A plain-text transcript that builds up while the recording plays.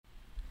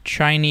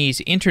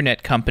Chinese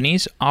internet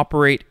companies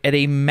operate at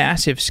a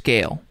massive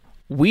scale.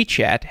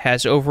 WeChat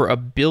has over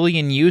 1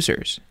 billion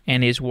users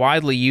and is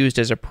widely used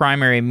as a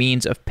primary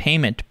means of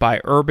payment by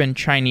urban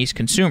Chinese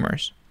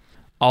consumers.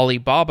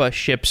 Alibaba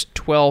ships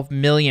 12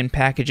 million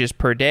packages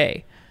per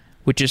day,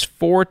 which is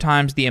 4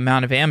 times the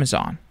amount of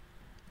Amazon.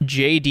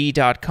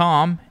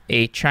 JD.com,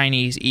 a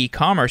Chinese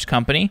e-commerce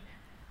company,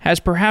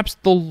 has perhaps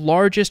the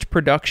largest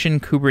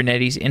production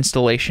Kubernetes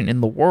installation in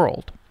the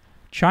world.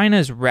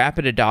 China's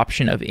rapid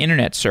adoption of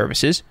internet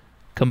services,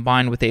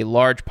 combined with a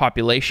large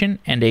population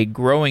and a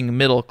growing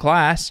middle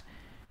class,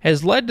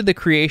 has led to the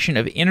creation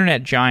of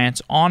internet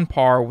giants on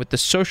par with the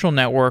social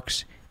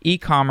networks,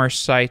 e-commerce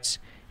sites,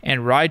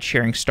 and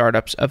ride-sharing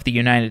startups of the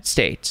United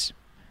States.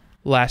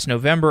 Last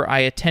November,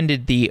 I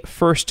attended the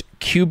first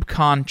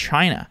KubeCon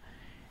China,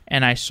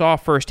 and I saw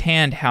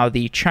firsthand how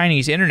the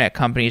Chinese internet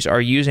companies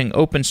are using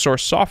open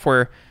source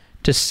software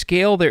to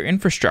scale their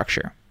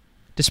infrastructure.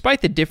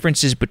 Despite the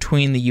differences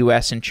between the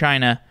US and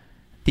China,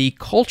 the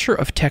culture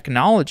of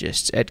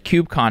technologists at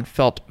KubeCon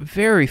felt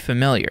very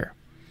familiar.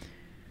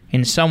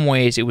 In some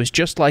ways, it was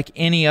just like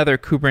any other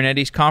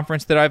Kubernetes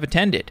conference that I've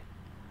attended.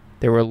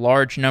 There were a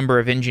large number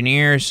of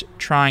engineers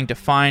trying to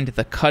find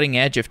the cutting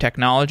edge of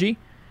technology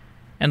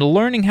and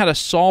learning how to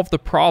solve the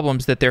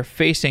problems that they're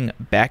facing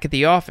back at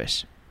the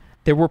office.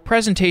 There were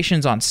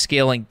presentations on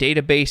scaling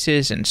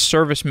databases and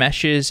service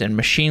meshes and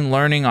machine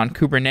learning on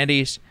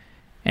Kubernetes,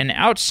 and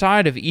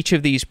outside of each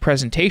of these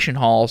presentation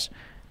halls,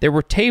 there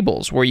were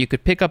tables where you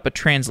could pick up a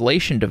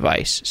translation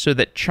device so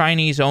that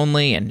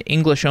Chinese-only and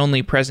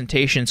English-only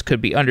presentations could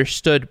be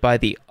understood by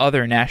the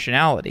other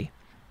nationality.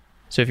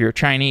 So if you're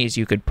Chinese,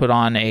 you could put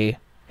on a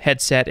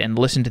headset and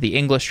listen to the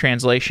English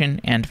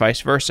translation and vice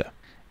versa.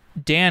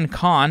 Dan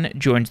Kohn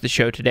joins the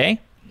show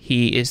today.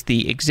 He is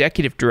the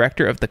executive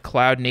director of the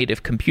Cloud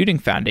Native Computing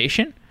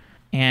Foundation,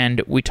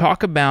 and we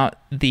talk about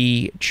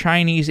the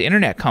Chinese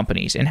internet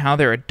companies and how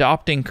they're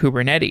adopting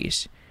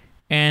Kubernetes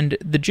and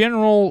the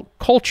general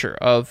culture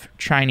of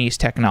Chinese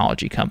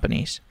technology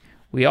companies.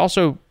 We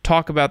also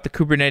talk about the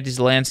Kubernetes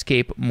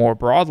landscape more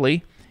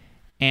broadly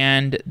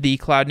and the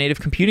Cloud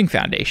Native Computing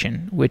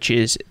Foundation, which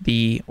is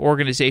the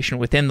organization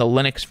within the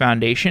Linux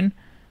Foundation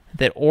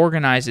that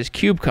organizes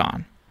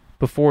KubeCon.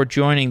 Before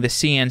joining the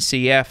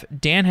CNCF,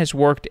 Dan has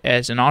worked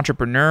as an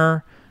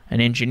entrepreneur, an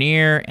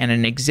engineer, and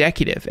an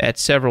executive at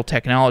several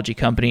technology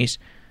companies.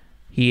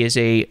 He is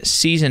a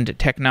seasoned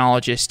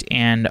technologist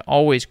and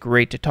always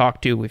great to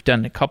talk to. We've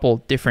done a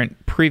couple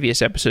different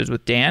previous episodes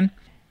with Dan.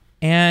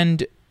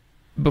 And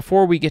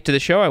before we get to the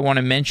show, I want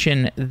to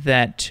mention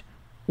that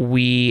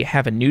we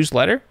have a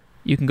newsletter.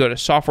 You can go to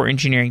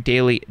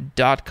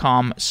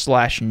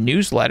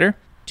softwareengineeringdaily.com/newsletter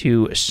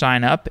to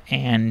sign up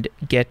and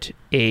get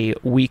a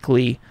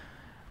weekly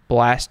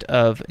blast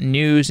of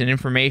news and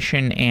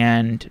information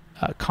and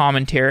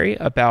commentary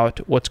about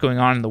what's going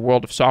on in the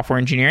world of software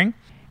engineering.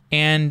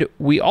 And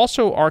we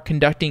also are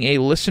conducting a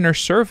listener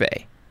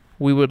survey.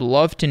 We would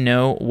love to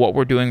know what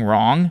we're doing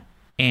wrong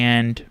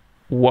and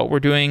what we're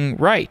doing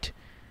right.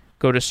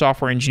 Go to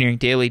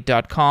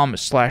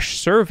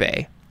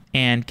softwareengineeringdaily.com/survey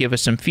and give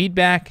us some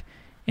feedback.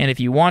 And if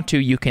you want to,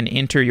 you can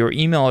enter your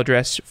email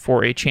address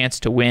for a chance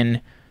to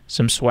win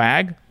some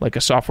swag, like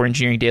a Software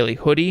Engineering Daily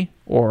hoodie,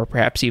 or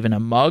perhaps even a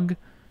mug,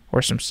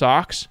 or some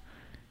socks,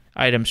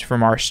 items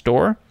from our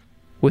store.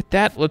 With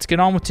that, let's get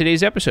on with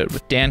today's episode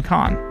with Dan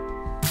Kohn.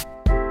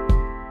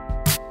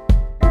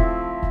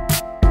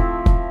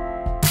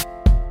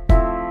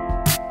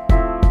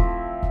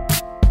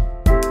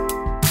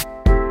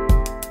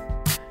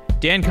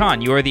 Dan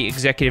Kohn, you are the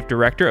executive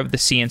director of the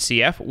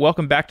CNCF.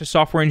 Welcome back to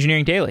Software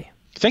Engineering Daily.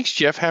 Thanks,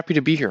 Jeff. Happy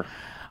to be here.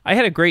 I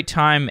had a great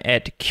time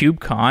at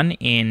KubeCon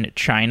in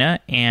China,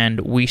 and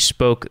we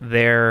spoke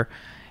there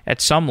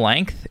at some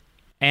length.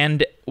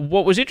 And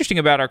what was interesting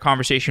about our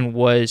conversation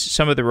was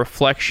some of the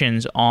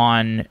reflections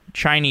on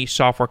Chinese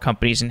software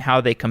companies and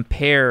how they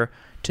compare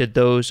to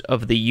those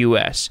of the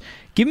U.S.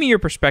 Give me your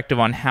perspective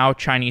on how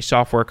Chinese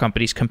software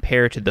companies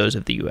compare to those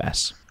of the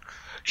U.S.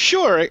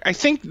 Sure. I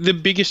think the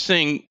biggest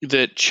thing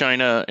that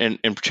China and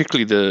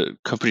particularly the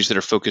companies that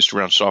are focused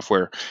around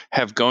software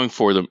have going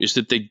for them is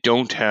that they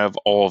don't have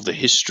all of the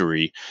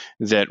history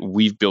that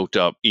we've built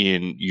up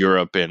in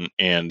Europe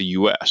and the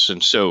US.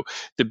 And so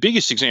the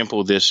biggest example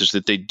of this is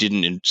that they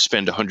didn't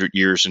spend 100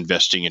 years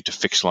investing into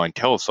fixed line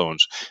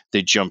telephones.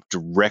 They jumped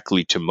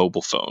directly to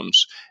mobile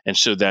phones. And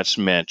so that's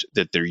meant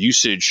that their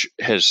usage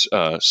has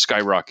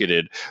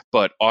skyrocketed,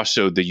 but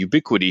also the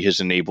ubiquity has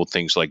enabled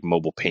things like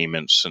mobile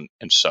payments and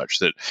such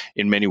that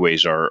in many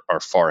ways are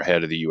far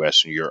ahead of the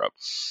US and Europe.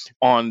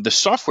 On the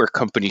software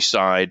company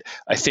side,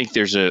 I think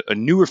there's a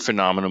newer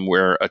phenomenon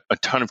where a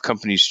ton of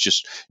companies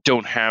just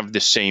don't have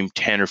the same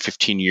 10 or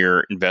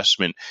 15-year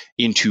investment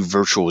into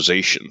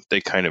virtualization.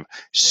 They kind of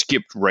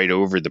skipped right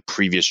over the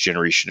previous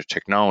generation of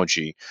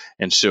technology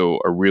and so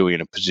are really in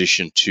a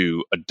position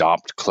to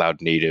adopt cloud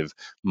native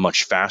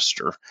much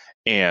faster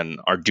and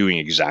are doing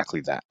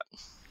exactly that.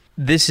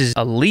 This is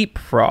a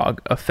leapfrog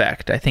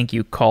effect, I think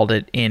you called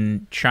it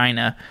in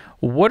China.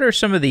 What are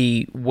some of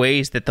the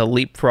ways that the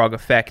leapfrog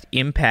effect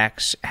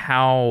impacts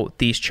how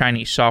these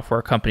Chinese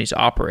software companies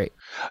operate?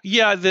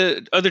 Yeah,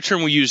 the other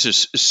term we use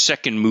is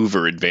second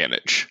mover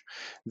advantage.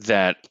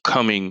 That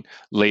coming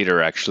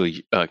later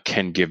actually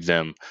can give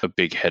them a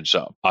big heads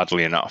up,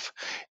 oddly enough.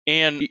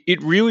 And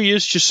it really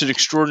is just an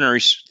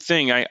extraordinary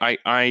thing.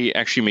 I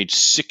actually made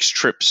 6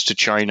 trips to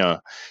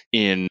China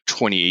in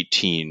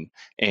 2018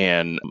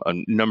 and a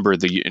number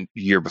the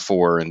year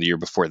before and the year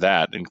before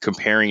that. And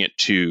comparing it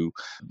to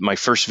my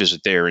first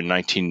visit there in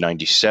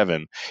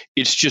 1997,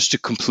 it's just a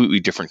completely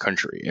different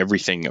country.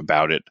 Everything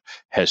about it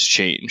has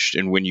changed.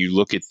 And when you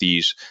look at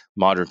these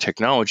modern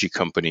technology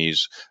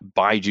companies,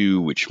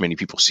 Baidu, which many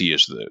people see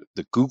as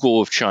the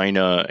Google of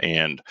China,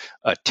 and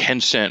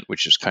Tencent,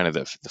 which is kind of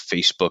the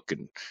Facebook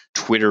and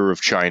Twitter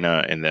of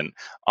China, and then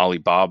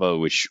Alibaba,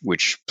 which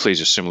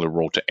plays a similar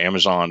role to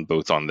Amazon,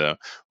 both on the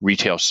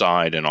retail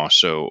side and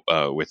also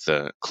with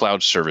the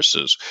cloud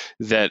services,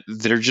 that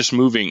they're just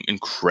moving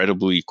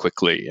incredibly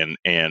quickly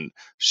and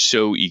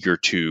so eager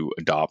to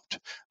adopt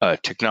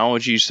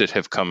technologies that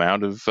have come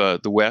out of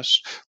the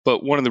West.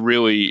 But one of the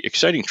really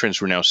exciting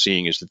trends we're now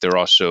seeing is that they're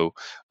also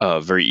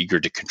very eager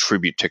to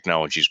contribute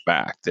technologies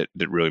back that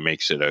really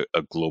makes it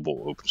a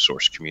global open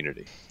source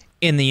community.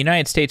 In the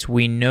United States,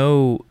 we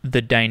know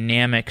the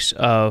dynamics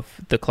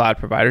of the cloud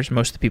providers.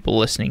 Most of the people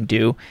listening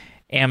do.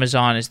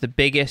 Amazon is the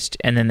biggest,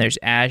 and then there's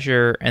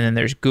Azure, and then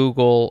there's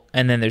Google,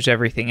 and then there's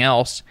everything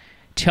else.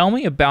 Tell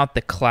me about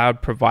the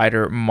cloud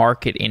provider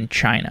market in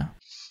China.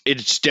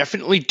 It's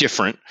definitely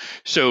different.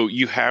 So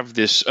you have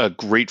this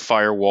great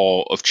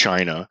firewall of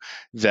China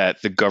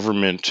that the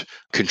government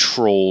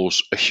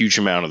controls a huge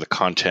amount of the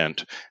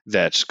content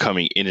that's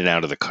coming in and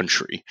out of the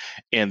country.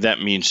 And that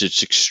means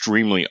it's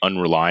extremely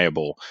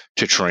unreliable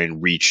to try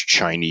and reach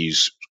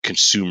Chinese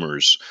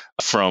consumers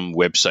from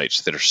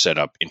websites that are set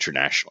up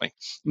internationally.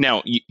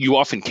 Now, you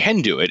often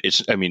can do it.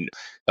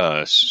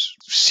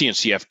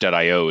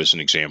 CNCF.io is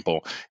an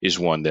example, is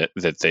one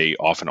that they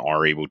often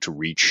are able to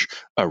reach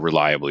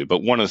reliably.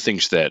 But one of the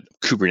things that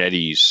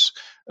Kubernetes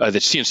that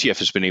CNCF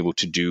has been able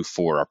to do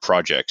for our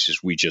projects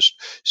is we just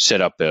set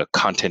up a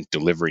content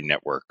delivery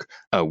network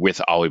with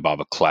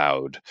Alibaba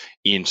Cloud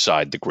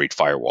inside the Great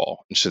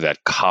Firewall. And so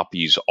that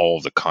copies all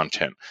of the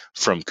content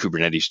from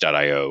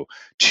Kubernetes.io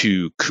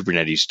to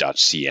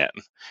Kubernetes.cn.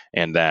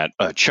 And that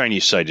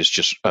Chinese site is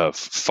just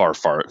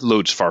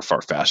loads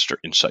far faster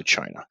inside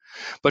China.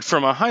 But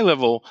from a high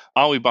level,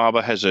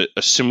 Alibaba has a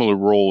similar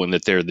role in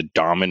that they're the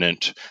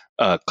dominant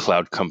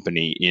cloud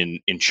company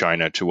in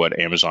China to what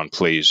Amazon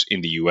plays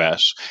in the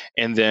US.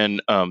 And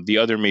then the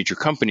other major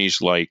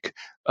companies like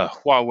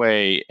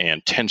Huawei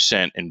and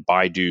Tencent and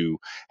Baidu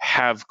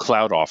have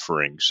cloud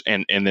offerings.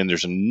 And then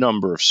there's a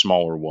number of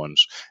smaller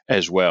ones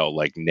as well,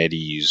 like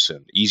NetEase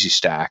and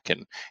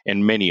EasyStack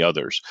and many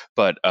others.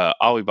 But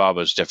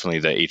Alibaba is definitely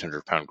the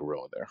 800-pound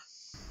gorilla there.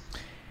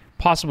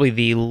 Possibly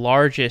the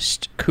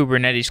largest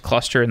Kubernetes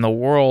cluster in the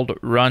world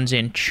runs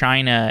in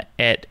China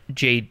at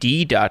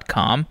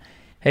JD.com.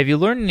 Have you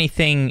learned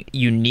anything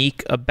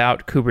unique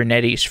about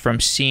Kubernetes from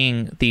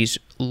seeing these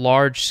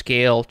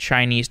large-scale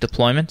Chinese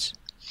deployments?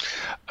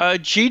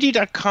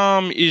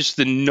 JD.com is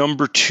the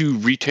number 2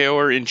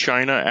 retailer in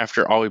China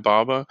after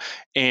Alibaba,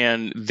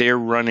 and they're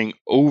running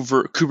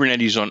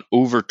Kubernetes on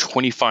over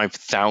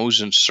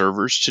 25,000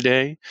 servers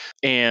today,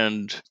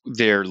 and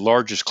their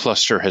largest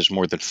cluster has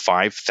more than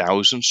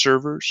 5,000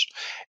 servers.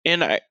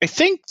 And I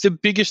think the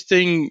biggest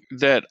thing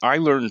that I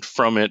learned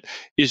from it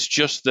is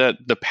just that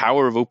the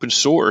power of open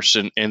source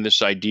and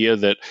this idea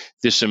that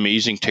this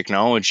amazing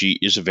technology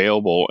is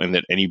available and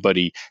that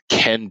anybody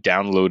can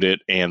download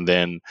it and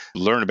then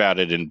learn about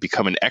it and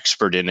become an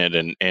expert in it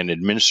and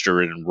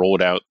administer it and roll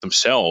it out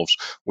themselves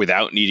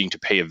without needing to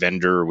pay a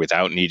vendor,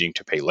 without needing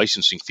to pay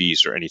licensing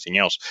fees or anything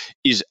else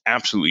is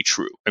absolutely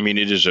true. I mean,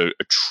 it is a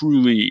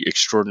truly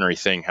extraordinary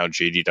thing how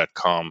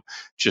JD.com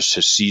just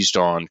has seized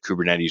on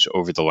Kubernetes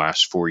over the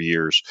last 4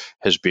 years,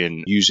 has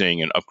been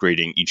using and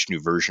upgrading each new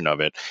version of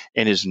it,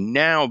 and is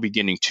now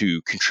beginning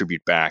to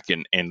contribute back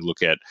and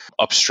look at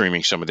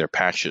upstreaming some of their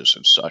patches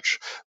and such.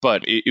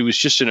 But it was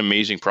just an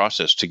amazing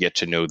process to get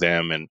to know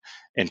them and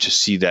to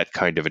see that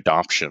kind of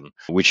adoption,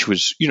 which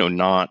was,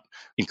 not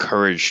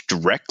encouraged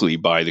directly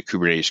by the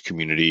Kubernetes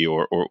community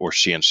or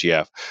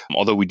CNCF,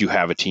 although we do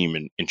have a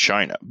team in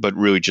China, but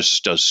really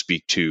just does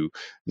speak to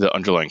the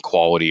underlying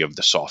quality of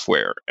the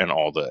software and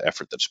all the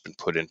effort that's been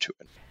put into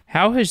it.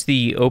 How has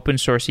the open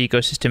source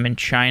ecosystem in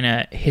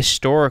China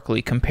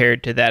historically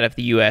compared to that of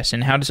the US,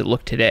 and how does it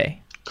look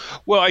today?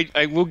 Well,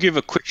 I will give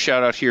a quick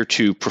shout out here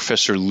to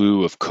Professor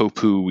Liu of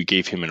Copu. We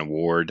gave him an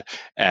award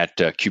at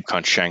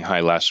KubeCon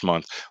Shanghai last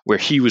month, where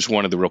he was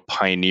one of the real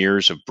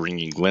pioneers of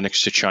bringing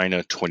Linux to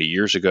China 20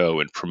 years ago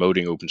and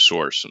promoting open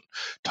source and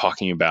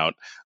talking about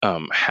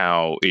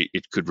how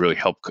it could really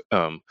help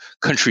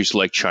countries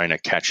like China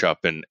catch up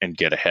and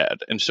get ahead.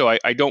 And so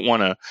I don't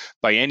want to,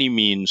 by any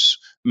means,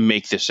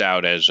 make this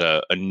out as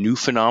a new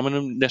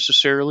phenomenon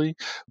necessarily,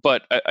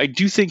 but I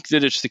do think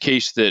that it's the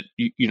case that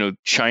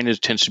China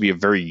tends to be a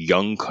very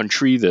young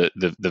country.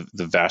 The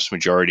vast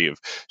majority of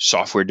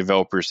software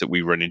developers that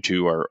we run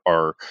into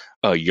are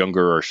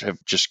younger or have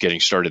just getting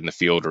started in the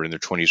field or in their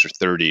 20s or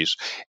 30s,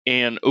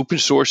 and open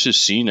source is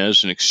seen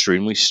as an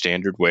extremely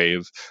standard way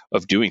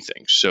of doing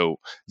things. So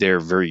they're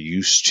very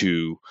used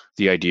to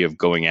the idea of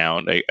going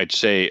out, I'd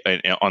say,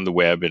 on the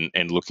web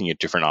and looking at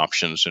different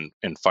options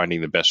and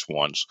finding the best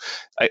ones.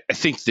 I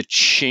think the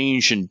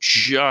change in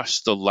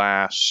just the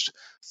last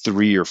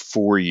 3 or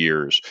 4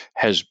 years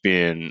has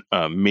been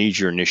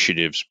major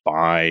initiatives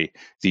by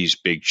these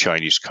big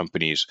Chinese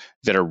companies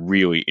that are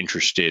really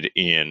interested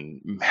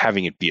in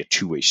having it be a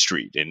two-way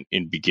street and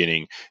in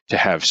beginning to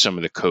have some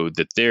of the code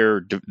that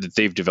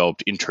they've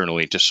developed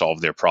internally to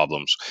solve their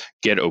problems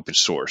get open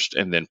sourced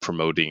and then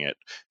promoting it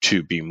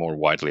to be more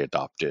widely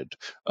adopted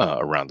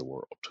around the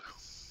world.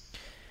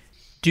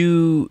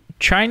 Do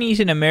Chinese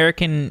and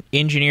American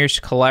engineers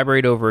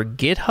collaborate over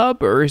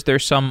GitHub, or is there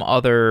some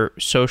other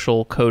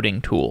social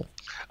coding tool?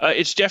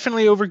 It's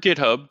definitely over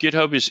GitHub.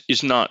 GitHub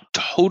is not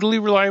totally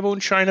reliable in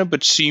China,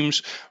 but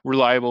seems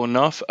reliable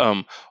enough.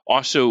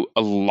 Also,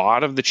 a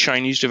lot of the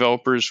Chinese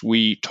developers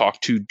we talk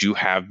to do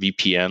have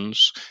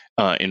VPNs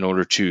in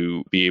order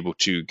to be able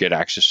to get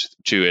access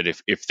to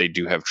it if they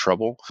do have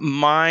trouble.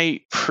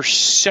 My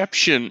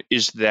perception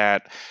is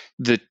that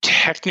the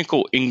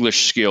technical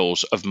English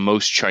skills of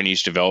most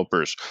Chinese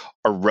developers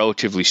are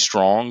relatively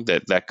strong.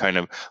 That kind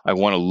of, I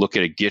want to look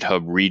at a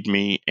GitHub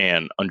README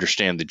and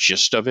understand the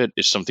gist of it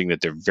is something that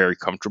they're very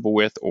comfortable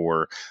with,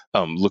 or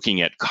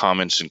looking at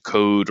comments in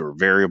code or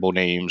variable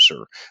names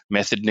or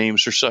method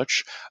names or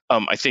such.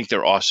 I think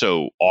they're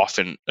also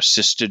often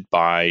assisted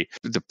by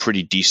the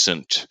pretty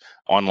decent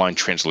online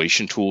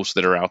translation tools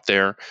that are out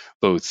there,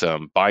 both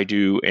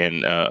Baidu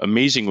and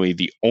amazingly,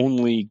 the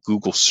only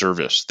Google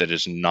service that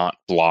is not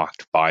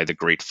blocked by the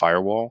Great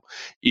Firewall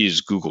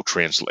is Google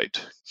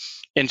Translate.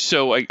 And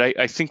so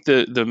I think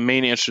the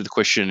main answer to the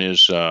question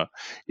is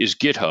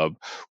GitHub.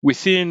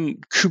 Within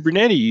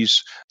Kubernetes,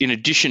 in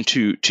addition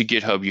to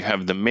GitHub, you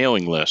have the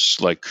mailing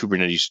lists like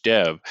Kubernetes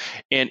Dev.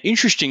 And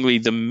interestingly,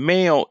 the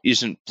mail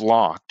isn't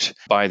blocked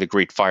by the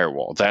Great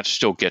Firewall. That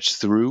still gets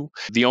through.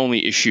 The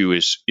only issue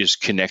is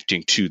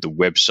connecting to the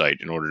website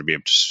in order to be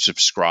able to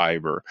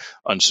subscribe or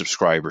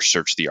unsubscribe or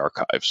search the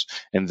archives.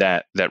 And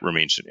that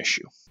remains an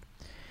issue.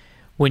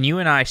 When you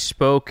and I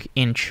spoke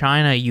in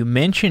China, you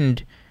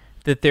mentioned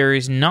that there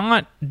is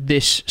not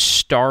this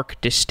stark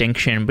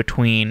distinction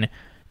between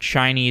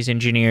Chinese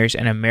engineers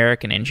and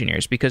American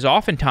engineers, because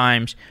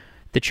oftentimes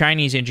the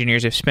Chinese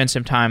engineers have spent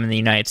some time in the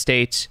United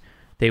States,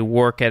 they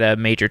work at a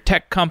major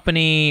tech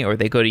company, or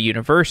they go to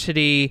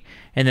university,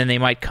 and then they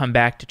might come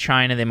back to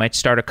China, they might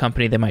start a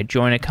company, they might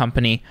join a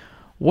company.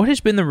 What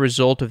has been the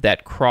result of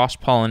that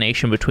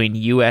cross-pollination between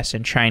U.S.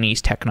 and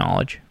Chinese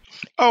technology?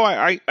 Oh,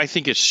 I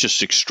think it's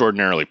just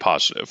extraordinarily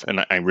positive,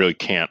 and I really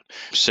can't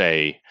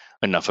say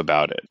enough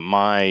about it.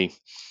 My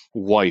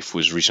wife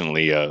was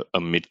recently a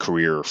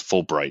mid-career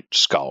Fulbright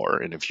scholar,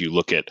 and if you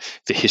look at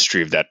the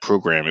history of that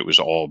program, it was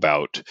all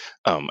about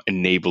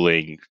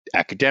enabling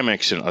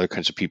academics and other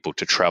kinds of people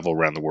to travel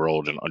around the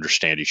world and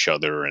understand each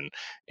other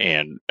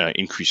and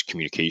increase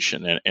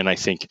communication. And I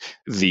think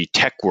the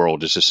tech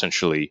world is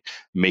essentially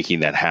making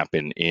that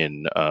happen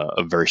in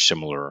a very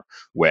similar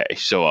way.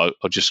 So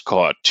I'll just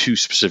call out two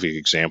specific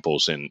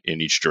examples in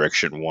each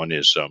direction. One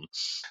is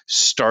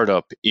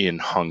startup in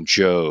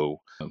Hangzhou.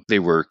 They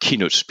were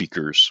keynote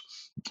speakers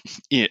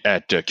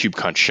at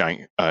KubeCon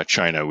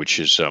China, which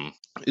is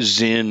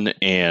Xin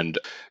and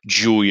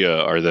Julia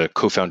are the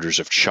co-founders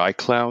of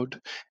ChaiCloud,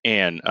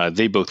 and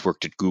they both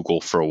worked at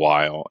Google for a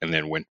while and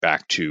then went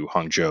back to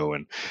Hangzhou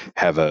and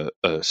have a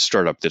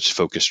startup that's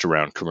focused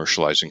around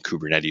commercializing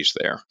Kubernetes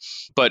there.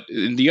 But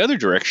in the other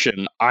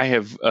direction, I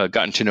have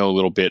gotten to know a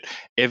little bit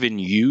Evan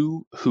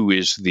Yu, who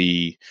is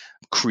the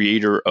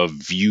creator of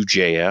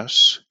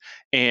Vue.js.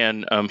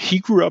 And he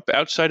grew up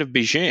outside of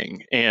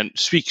Beijing and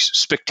speaks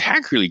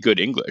spectacularly good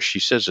English. He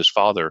says his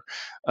father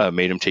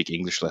made him take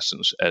English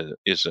lessons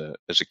as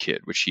a kid,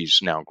 which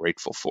he's now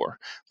grateful for,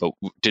 but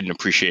didn't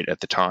appreciate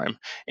at the time.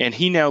 And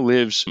he now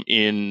lives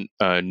in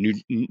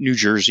New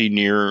Jersey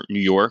near New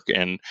York,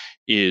 and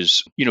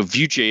is,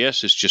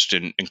 Vue.js is just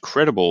an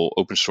incredible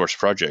open source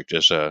project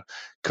as a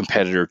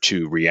competitor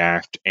to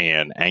React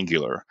and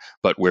Angular,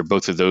 but where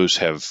both of those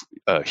have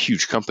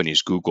huge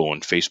companies, Google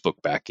and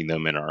Facebook, backing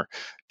them, and are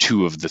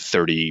two of the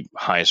 30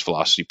 highest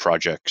velocity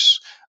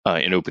projects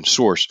in open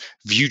source.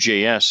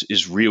 Vue.js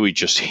is really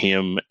just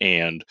him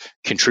and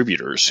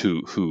contributors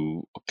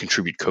who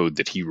contribute code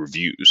that he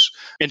reviews.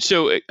 And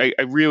so I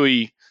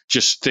really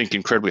just think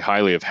incredibly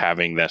highly of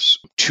having this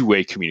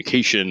two-way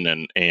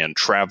communication and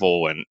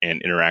travel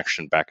and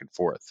interaction back and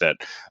forth that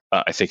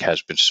I think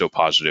has been so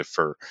positive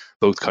for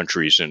both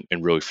countries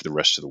and really for the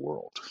rest of the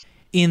world.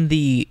 In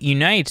the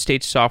United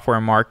States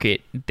software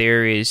market,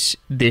 there is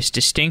this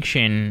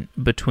distinction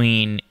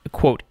between,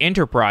 quote,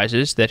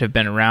 enterprises that have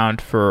been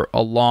around for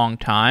a long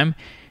time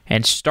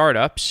and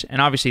startups.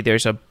 And obviously,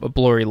 there's a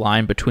blurry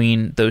line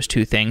between those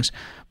two things.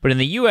 But in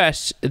the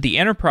US, the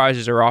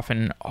enterprises are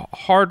often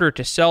harder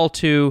to sell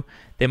to.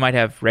 They might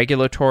have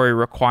regulatory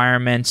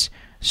requirements.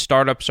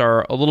 Startups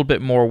are a little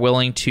bit more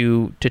willing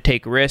to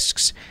take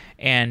risks.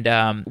 And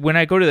when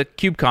I go to the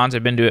KubeCons,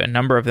 I've been to a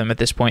number of them at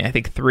this point, I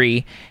think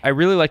 3, I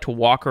really like to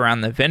walk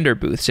around the vendor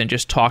booths and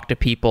just talk to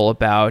people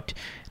about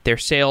their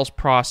sales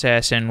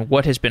process and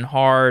what has been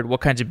hard,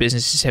 what kinds of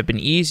businesses have been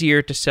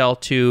easier to sell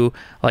to,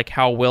 like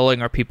how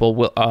willing are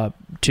people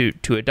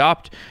to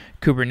adopt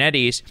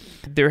Kubernetes.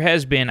 There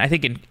has been, I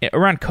think,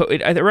 around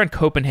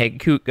Copenhagen,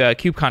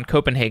 KubeCon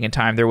Copenhagen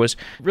time, there was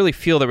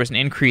an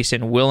increase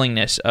in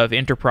willingness of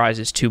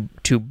enterprises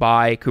to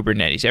buy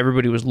Kubernetes.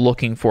 Everybody was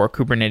looking for a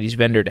Kubernetes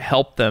vendor to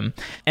help them.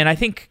 And I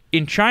think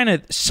in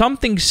China,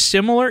 something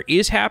similar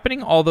is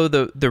happening, although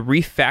the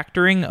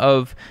refactoring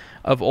of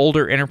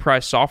older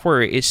enterprise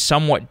software is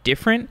somewhat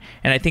different.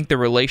 And I think the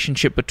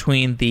relationship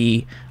between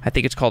I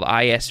think it's called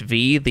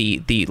ISV,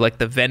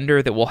 the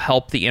vendor that will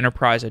help the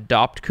enterprise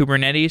adopt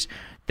Kubernetes,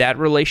 that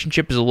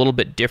relationship is a little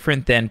bit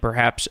different than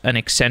perhaps an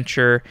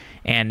Accenture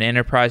and an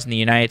enterprise in the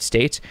United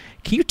States.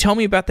 Can you tell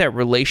me about that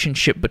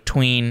relationship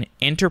between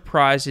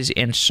enterprises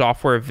and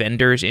software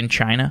vendors in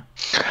China?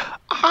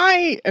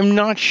 I am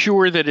not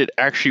sure that it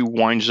actually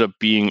winds up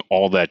being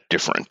all that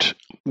different.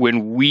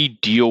 When we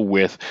deal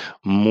with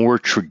more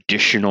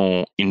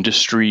traditional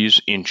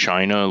industries in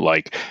China,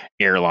 like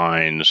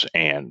airlines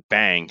and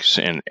banks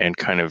and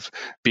kind of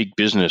big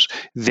business,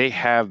 they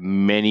have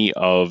many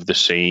of the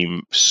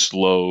same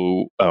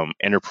slow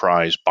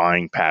enterprise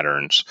buying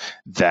patterns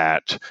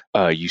that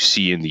you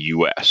see in the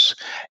US.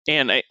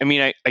 And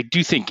I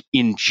do think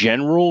in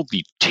general,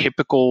 the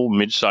typical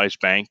mid-sized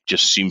bank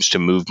just seems to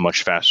move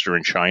much faster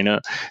in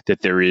China,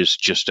 that there is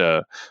just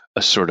a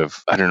sort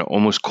of, I don't know,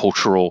 almost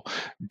cultural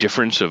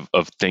difference of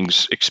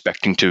things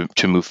expecting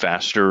to move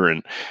faster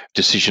and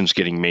decisions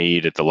getting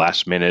made at the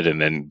last minute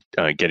and then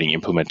getting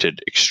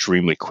implemented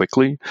extremely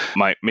quickly.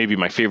 Maybe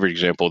my favorite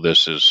example of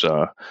this is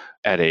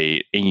at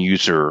a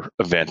end-user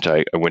event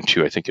I went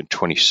to, I think in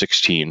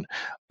 2016.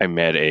 I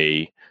met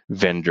a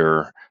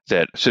vendor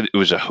that said it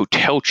was a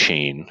hotel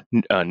chain,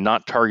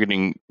 not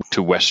targeting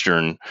to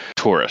Western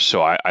tourists,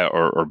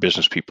 or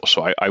business people.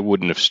 So I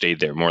wouldn't have stayed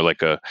there. More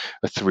like a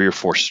 3 or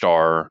 4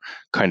 star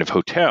kind of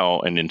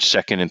hotel, and in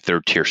second and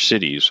third tier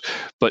cities.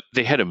 But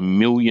they had 1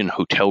 million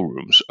hotel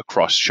rooms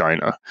across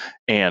China,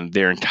 and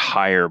their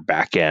entire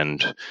back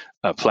end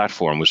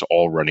platform was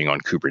all running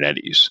on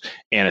Kubernetes.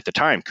 And at the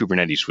time,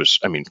 Kubernetes was,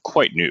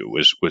 quite new,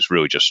 was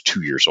really just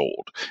 2 years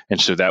old. And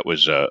so that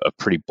was a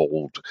pretty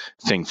bold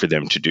thing for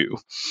them to do.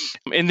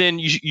 And then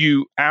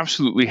you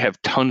absolutely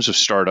have tons of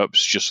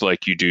startups, just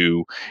like you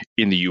do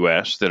in the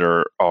US, that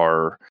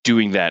are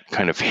doing that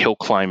kind of hill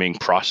climbing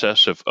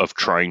process of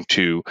trying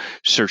to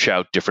search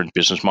out different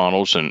business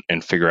models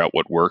and figure out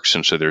what works.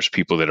 And so there's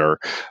people that are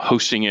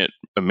hosting it,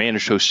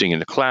 managed hosting in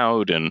the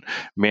cloud, and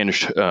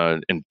managed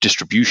and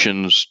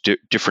distributions,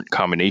 different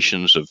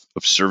combinations of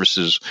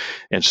services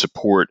and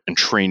support and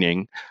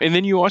training. And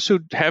then you also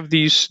have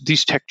these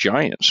tech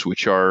giants,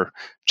 which are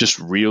just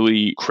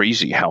really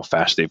crazy how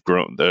fast they've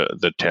grown,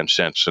 the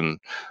Tencents and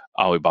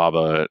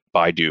Alibaba,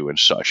 Baidu, and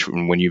such.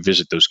 And when you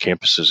visit those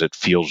campuses, it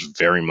feels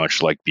very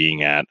much like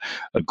being at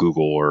a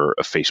Google or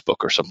a Facebook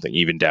or something,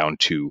 even down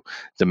to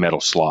the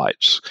metal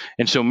slides.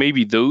 And so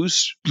maybe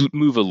those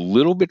move a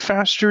little bit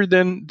faster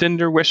than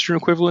their Western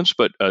equivalents,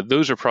 but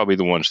those are probably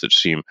the ones that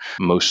seem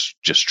most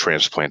just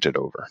transplanted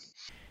over.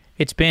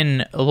 It's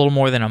been a little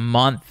more than a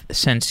month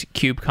since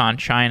KubeCon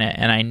China,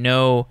 and I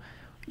know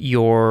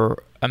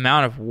your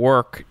amount of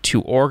work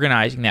to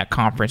organizing that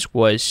conference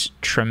was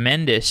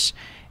tremendous.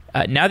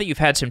 Now that you've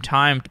had some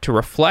time to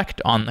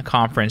reflect on the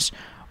conference,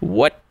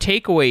 what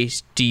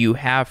takeaways do you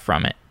have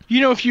from it?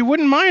 If you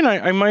wouldn't mind,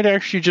 I might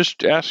actually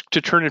just ask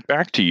to turn it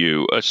back to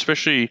you,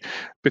 especially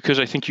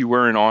because I think you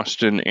were in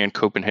Austin and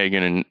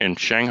Copenhagen and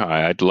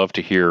Shanghai. I'd love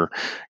to hear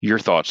your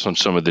thoughts on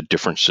some of the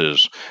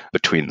differences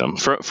between them.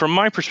 From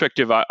my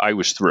perspective, I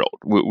was thrilled.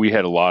 We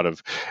had a lot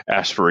of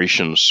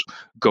aspirations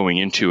going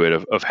into it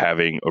of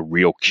having a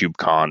real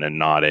KubeCon and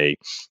not a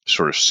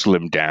sort of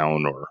slimmed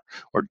down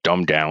or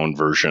dumbed down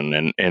version,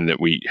 and that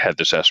we had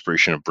this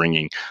aspiration of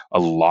bringing a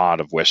lot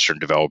of Western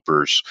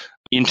developers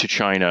into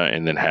China,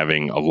 and then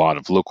having a lot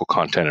of local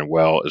content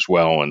as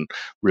well, and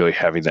really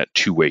having that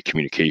two-way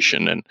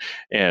communication.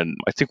 And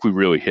I think we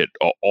really hit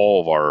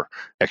all of our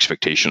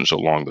expectations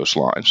along those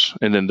lines.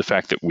 And then the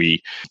fact that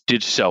we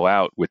did sell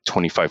out with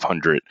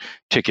 2,500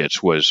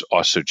 tickets was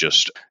also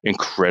just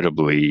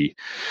incredibly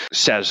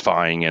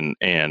satisfying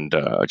and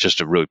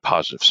just a really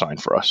positive sign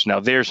for us. Now,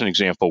 there's an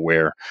example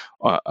where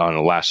on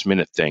a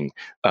last-minute thing,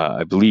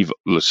 I believe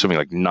something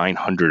like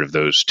 900 of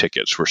those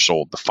tickets were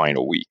sold the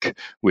final week,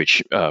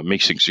 which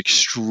makes things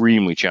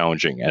extremely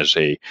challenging as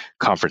a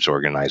conference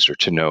organizer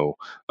to know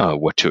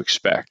what to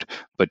expect,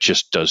 but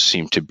just does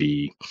seem to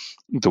be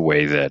the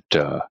way that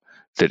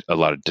a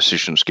lot of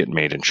decisions get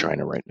made in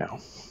China right now.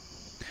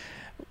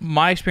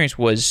 my experience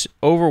was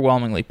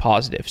overwhelmingly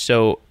positive.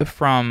 So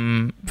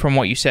from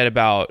what you said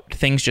about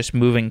things just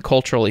moving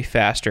culturally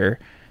faster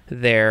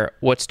there,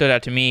 what stood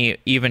out to me,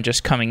 even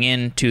just coming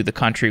into the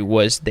country,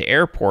 was the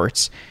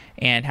airports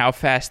and how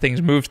fast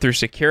things moved through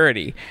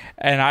security.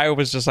 And I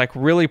was just like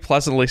really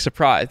pleasantly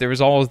surprised. There was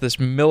almost this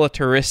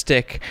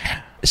militaristic,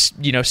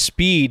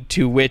 speed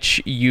to which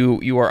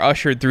you are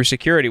ushered through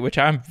security, which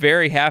I'm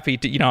very happy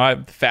to,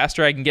 the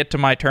faster I can get to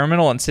my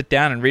terminal and sit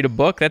down and read a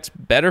book, that's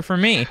better for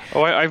me.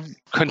 Oh, I've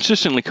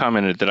consistently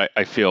commented that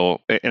I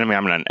feel, and I mean,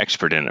 I'm not an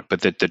expert in it,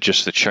 but that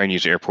just the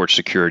Chinese airport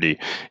security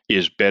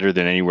is better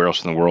than anywhere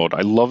else in the world.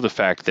 I love the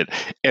fact that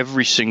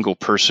every single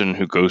person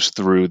who goes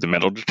through the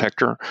metal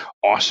detector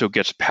also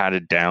gets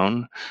patted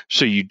down.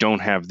 So you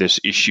don't have this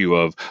issue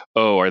of,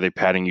 oh, are they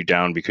patting you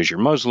down because you're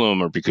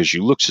Muslim or because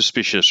you look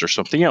suspicious or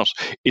something else?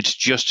 It's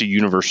just a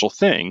universal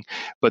thing,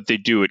 but they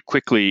do it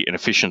quickly and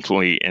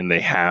efficiently, and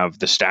they have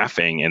the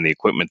staffing and the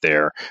equipment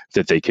there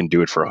that they can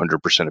do it for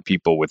 100% of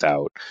people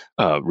without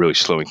really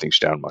slowing things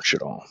down much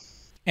at all.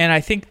 And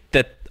I think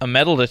that a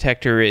metal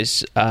detector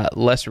is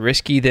less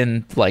risky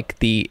than like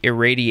the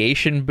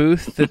irradiation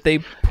booth that they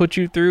put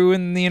you through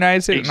in the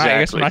United States. Exactly. I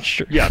guess I'm not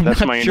sure. Yeah,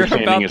 that's my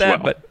understanding as well.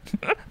 But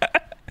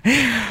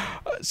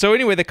so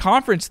anyway, the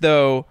conference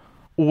though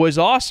was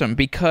awesome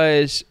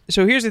because,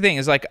 so here's the thing,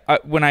 is like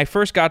when I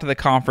first got to the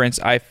conference,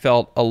 I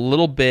felt a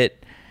little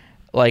bit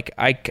like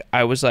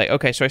I was like,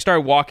 okay, so I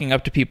started walking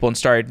up to people and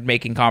started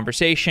making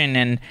conversation,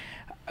 and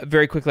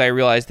very quickly I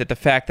realized that the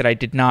fact that I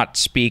did not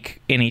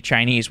speak any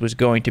Chinese was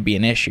going to be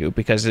an issue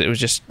because it was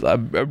just a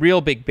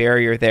real big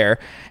barrier there.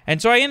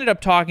 And so I ended up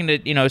talking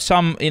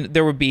to,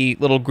 there would be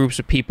little groups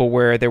of people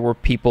where there were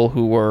people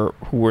who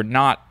were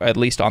not, at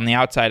least on the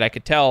outside I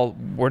could tell,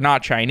 were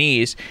not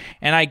Chinese.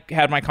 And I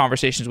had my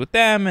conversations with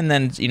them, and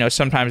then,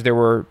 sometimes there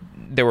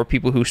were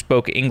people who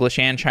spoke English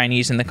and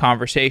Chinese in the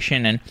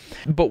conversation.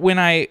 But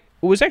it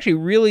was actually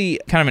really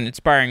kind of an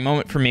inspiring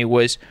moment for me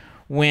was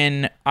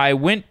when I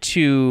went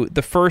to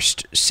the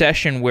first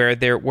session where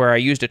I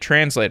used a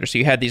translator. So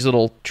you had these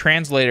little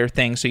translator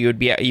things. So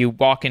you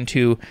walk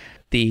into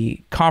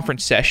the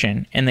conference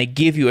session and they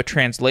give you a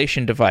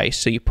translation device.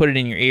 So you put it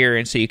in your ear,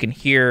 and so you can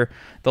hear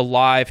the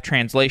live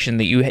translation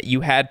that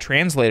you had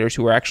translators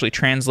who were actually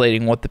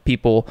translating what the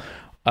people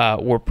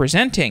were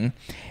presenting.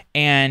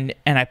 And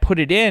I put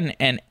it in,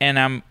 and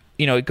I'm,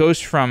 it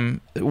goes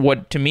from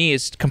what to me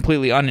is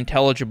completely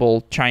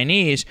unintelligible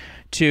Chinese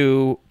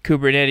to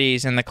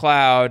Kubernetes and the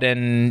cloud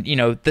and,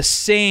 the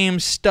same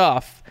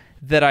stuff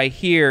that I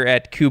hear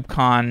at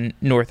KubeCon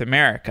North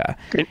America.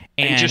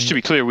 And just to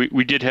be clear,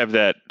 we did have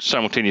that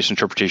simultaneous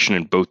interpretation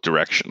in both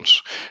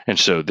directions. And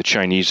so the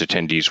Chinese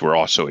attendees were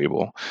also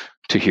able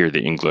to hear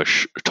the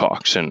English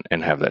talks and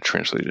have that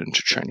translated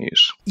into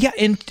Chinese. Yeah,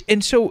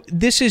 and so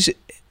this is,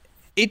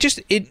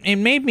 it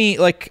made me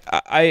like,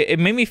 it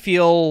made me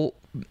feel,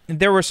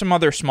 there were some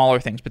other smaller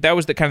things, but that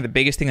was the kind of the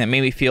biggest thing that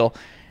made me feel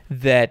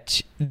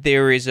that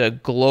there is a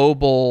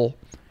global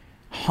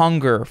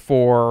hunger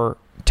for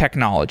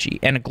technology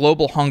and a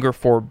global hunger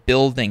for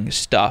building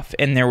stuff.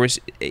 And there was,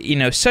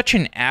 such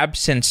an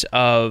absence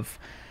of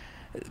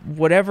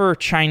whatever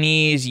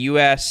Chinese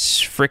US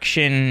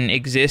friction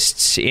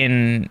exists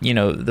in,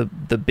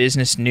 the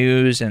business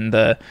news and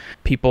the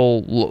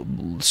people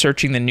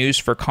searching the news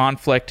for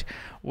conflict.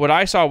 What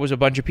I saw was a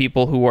bunch of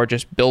people who are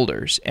just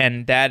builders,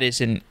 and that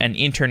is an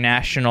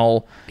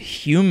international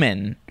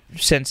human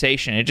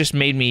sensation. It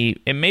made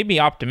me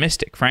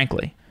optimistic,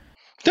 frankly.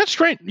 That's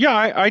great.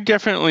 Yeah, I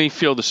definitely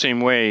feel the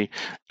same way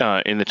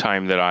in the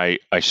time that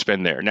I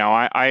spend there.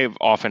 Now, I've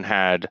often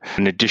had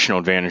an additional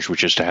advantage,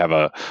 which is to have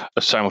a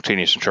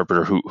simultaneous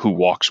interpreter who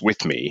walks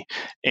with me.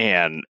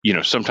 And,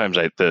 sometimes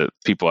I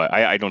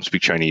don't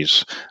speak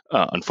Chinese,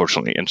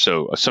 unfortunately. And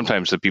so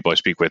sometimes the people I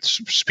speak with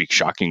speak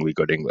shockingly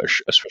good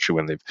English, especially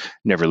when they've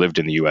never lived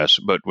in the US.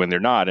 But when they're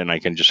not, and I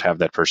can just have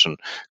that person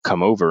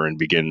come over and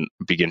begin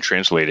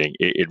translating,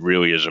 it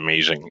really is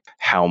amazing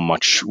how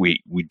much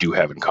we do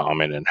have in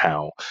common and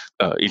how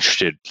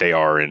interested they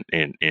are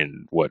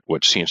in what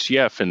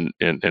CNCF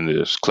and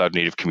this cloud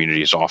native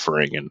community is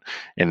offering,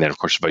 and then of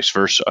course vice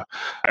versa.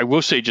 I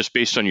will say, just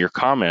based on your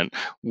comment,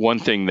 one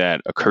thing that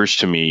occurs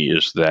to me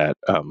is that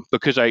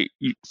because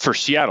for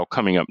Seattle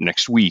coming up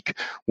next week,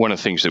 one of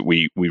the things that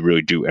we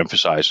really do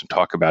emphasize and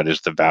talk about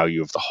is the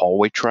value of the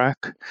hallway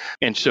track,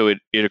 and so it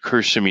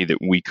occurs to me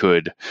that we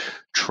could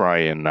try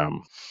and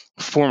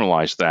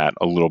formalize that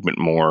a little bit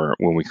more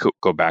when we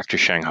go back to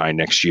Shanghai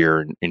next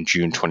year in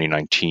June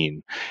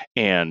 2019,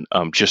 and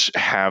just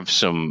have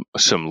some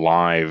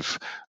live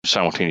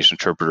simultaneous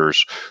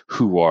interpreters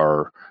who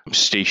are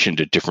stationed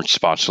at different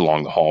spots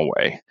along the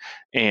hallway.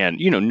 And,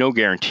 no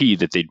guarantee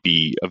that they'd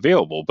be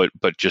available,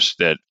 but just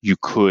that you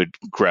could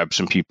grab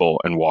some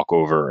people and walk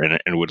over, and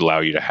it would allow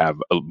you to have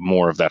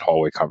more of that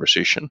hallway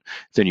conversation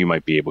than you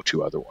might be able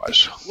to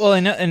otherwise. Well,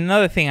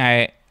 another thing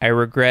I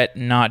regret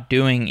not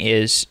doing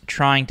is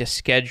trying to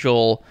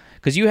schedule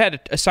because you had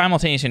a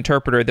simultaneous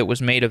interpreter that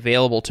was made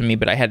available to me,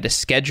 but I had to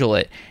schedule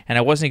it, and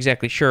I wasn't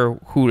exactly sure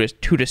who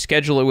to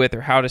schedule it with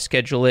or how to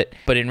schedule it.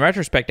 But in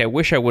retrospect, I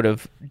wish I would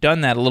have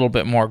done that a little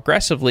bit more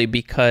aggressively,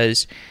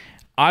 because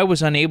I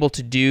was unable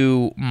to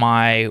do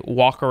my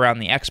walk around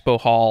the expo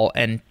hall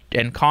and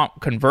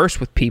converse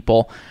with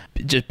people,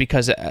 just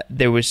because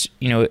there was,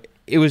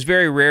 it was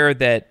very rare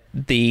that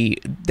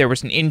there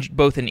was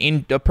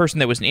a person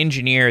that was an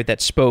engineer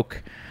that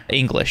spoke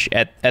English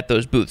at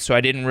those booths. So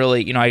I didn't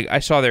really, I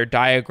saw their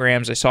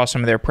diagrams, I saw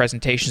some of their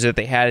presentations that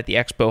they had at the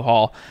expo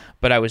hall,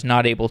 but I was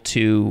not able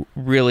to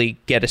really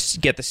get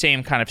the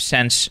same kind of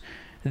sense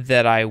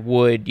that I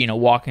would,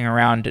 walking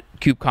around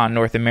KubeCon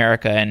North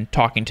America and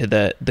talking to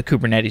the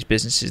Kubernetes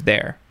businesses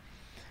there.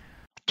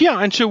 Yeah,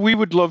 and so we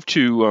would love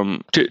to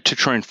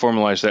try and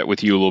formalize that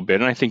with you a little bit.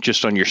 And I think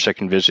just on your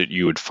second visit,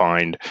 you would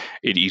find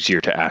it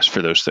easier to ask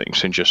for those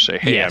things and just say,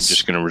 hey, yes, I'm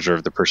just going to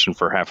reserve the person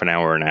for half an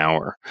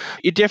hour.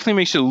 It definitely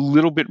makes it a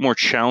little bit more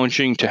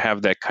challenging to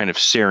have that kind of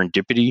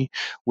serendipity,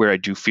 where I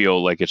do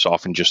feel like it's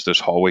often just those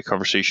hallway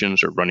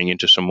conversations or running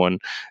into someone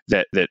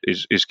that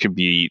could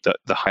be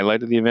the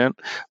highlight of the event.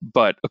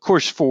 But of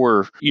course,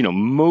 for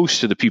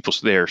most of the people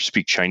there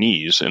speak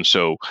Chinese, and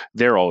so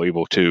they're all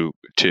able to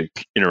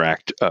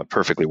interact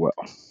perfectly well.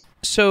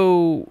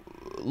 So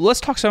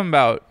let's talk some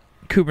about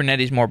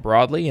Kubernetes more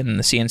broadly and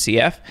the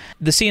CNCF.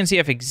 The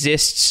CNCF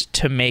exists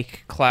to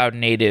make cloud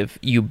native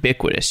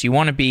ubiquitous. You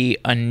want to be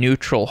a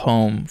neutral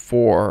home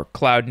for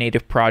cloud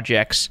native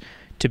projects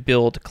to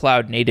build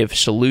cloud native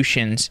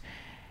solutions.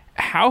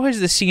 How has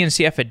the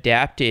CNCF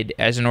adapted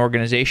as an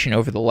organization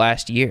over the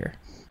last year?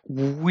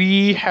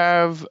 We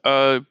have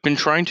been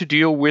trying to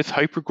deal with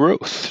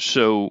hypergrowth.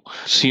 So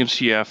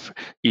CNCF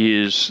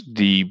is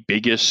the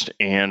biggest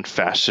and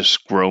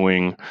fastest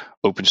growing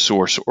open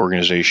source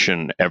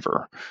organization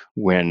ever.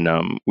 When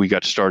we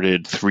got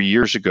started 3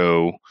 years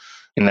ago,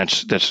 and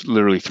that's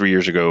literally 3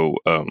 years ago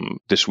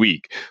this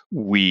week,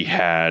 we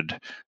had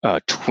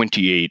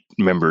 28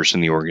 members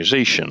in the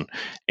organization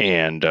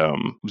and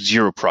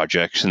 0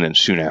 projects, and then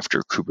soon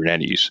after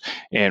Kubernetes.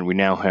 And we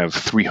now have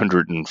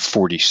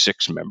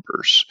 346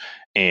 members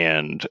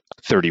and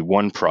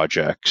 31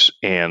 projects.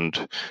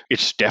 And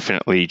it's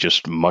definitely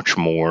just much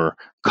more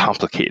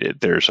complicated.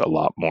 There's a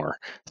lot more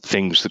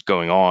things that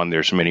going on.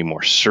 There's many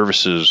more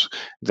services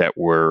that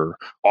we're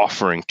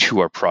offering to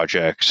our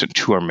projects and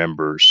to our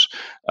members.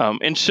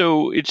 And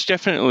so it's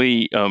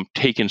definitely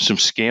taken some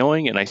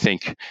scaling. And I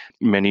think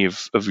many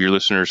of your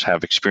listeners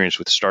have experience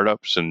with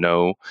startups and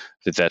know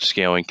that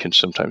scaling can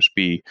sometimes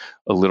be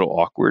a little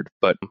awkward,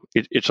 but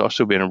it's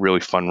also been a really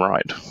fun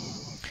ride.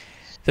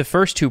 The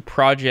first 2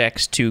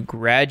 projects to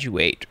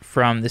graduate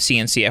from the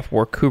CNCF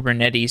were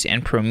Kubernetes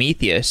and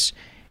Prometheus.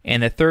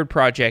 And the third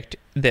project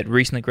that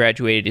recently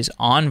graduated is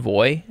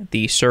Envoy,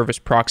 the service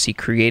proxy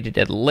created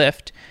at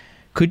Lyft.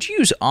 Could you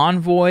use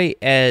Envoy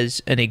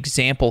as an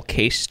example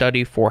case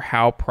study for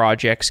how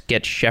projects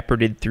get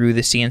shepherded through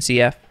the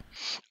CNCF?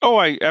 Oh,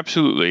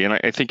 absolutely. And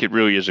I think it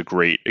really is a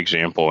great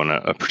example and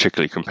a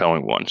particularly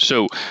compelling one.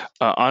 So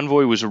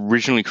Envoy was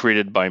originally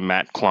created by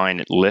Matt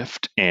Klein at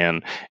Lyft,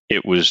 and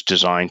it was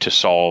designed to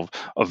solve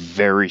a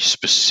very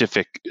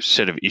specific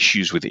set of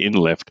issues within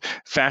Lyft.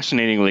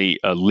 Fascinatingly,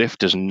 Lyft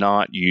does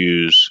not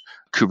use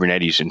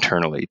Kubernetes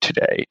internally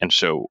today. And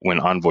so when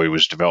Envoy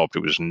was developed,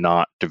 it was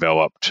not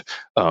developed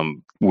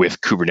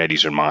with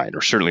Kubernetes in mind,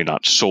 or certainly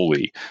not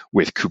solely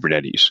with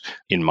Kubernetes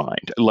in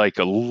mind. Like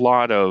a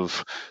lot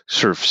of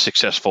sort of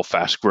successful,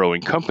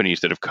 fast-growing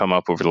companies that have come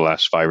up over the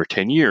last 5 or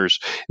 10 years,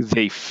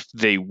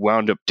 they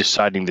wound up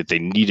deciding that they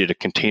needed a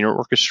container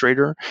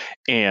orchestrator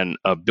and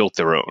built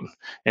their own.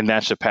 And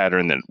that's a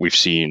pattern that we've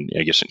seen,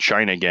 I guess, in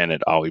China again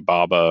at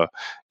Alibaba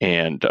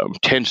and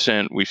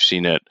Tencent. We've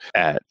seen it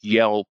at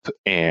Yelp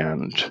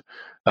and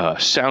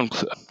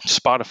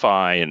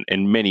Spotify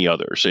and many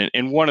others.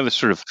 And one of the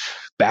sort of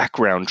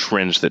background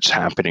trends that's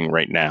happening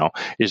right now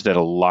is that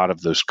a lot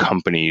of those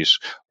companies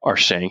are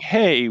saying,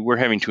 hey, we're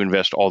having to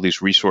invest all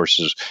these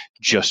resources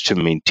just to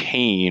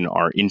maintain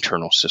our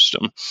internal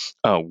system.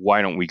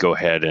 Why don't we go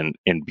ahead and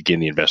begin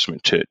the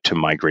investment to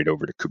migrate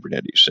over to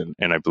Kubernetes?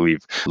 And I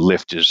believe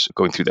Lyft is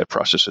going through that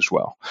process as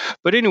well.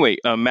 But anyway,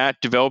 Matt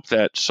developed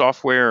that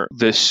software.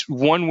 This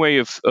one way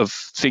of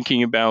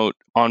thinking about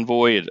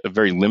Envoy, a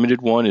very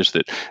limited one, is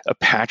that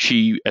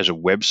Apache as a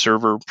web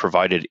server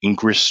provided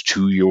ingress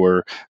to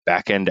your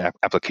backend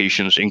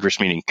applications,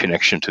 ingress meaning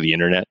connection to the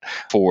internet,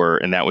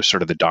 and that was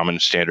sort of the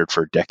dominant standard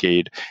for a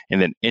decade.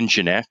 And then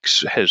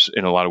Nginx has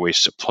in a lot of ways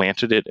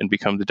supplanted it and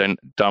become the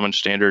dominant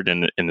standard,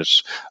 and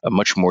it's a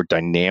much more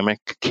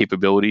dynamic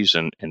capabilities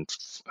and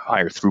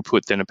higher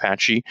throughput than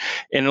Apache.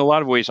 And in a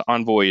lot of ways,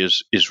 Envoy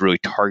is really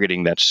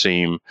targeting that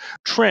same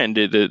trend.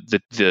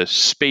 The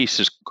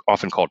space is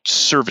often called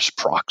service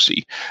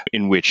proxy,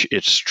 in which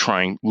it's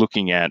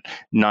looking at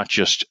not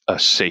just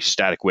say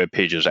static web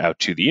pages out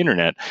to the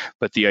internet,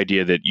 but the idea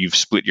idea that you've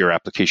split your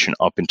application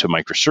up into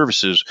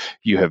microservices.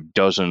 You have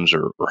dozens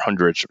or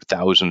hundreds or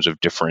thousands of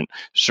different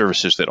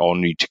services that all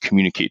need to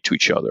communicate to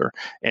each other.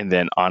 And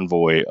then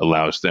Envoy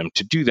allows them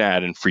to do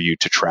that and for you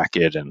to track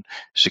it and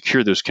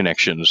secure those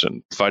connections,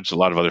 and provides a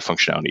lot of other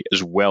functionality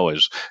as well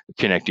as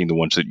connecting the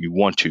ones that you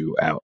want to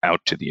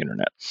out to the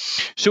internet.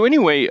 So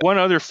anyway, one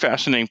other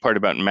fascinating part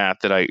about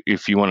Matt that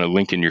if you want to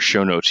link in your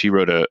show notes, he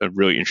wrote a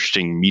really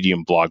interesting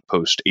Medium blog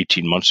post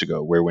 18 months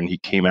ago where when he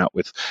came out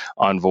with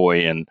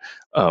Envoy and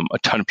a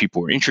ton of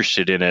people were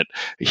interested in it,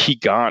 he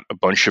got a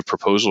bunch of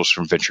proposals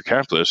from venture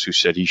capitalists who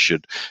said he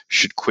should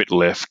quit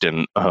Lyft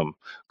and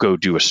go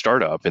do a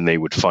startup, and they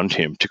would fund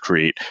him to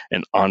create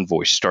an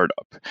Envoy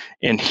startup.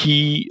 And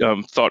he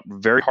thought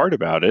very hard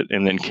about it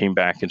and then came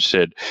back and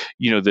said,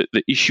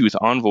 the issue with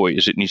Envoy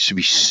is it needs to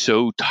be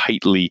so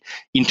tightly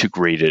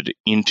integrated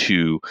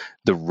into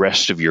the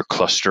rest of your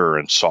cluster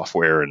and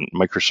software and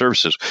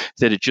microservices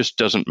that it just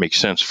doesn't make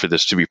sense for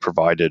this to be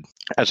provided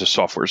as a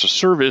software as a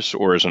service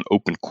or as an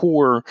open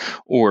core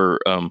or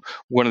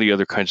one of the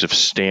other kinds of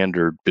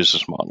standard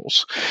business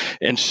models.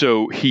 And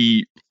so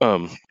he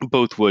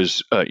both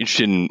was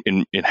interested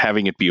in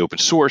having it be open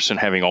source and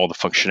having all the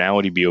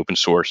functionality be open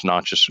source,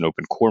 not just an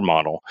open core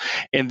model.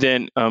 And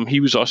then he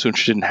was also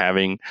interested in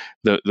having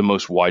the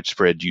most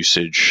widespread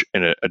usage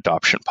and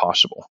adoption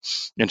possible.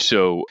 And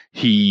so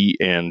he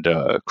and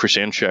Chris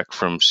Anchek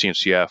from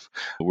CNCF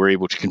were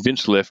able to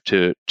convince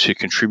Lyft to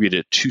contribute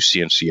it to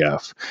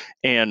CNCF.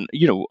 And,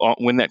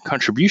 when that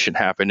contribution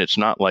happened, it's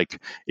not like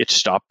it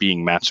stopped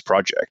being Matt's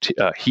project.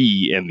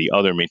 He and the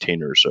other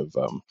maintainers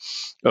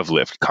of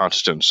Lyft,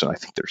 Constance, and I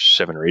think there's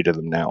 7 or 8 of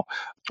them now,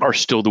 are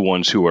still the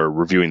ones who are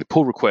reviewing the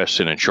pull requests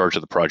and in charge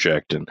of the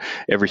project and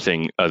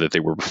everything that they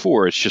were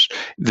before. It's just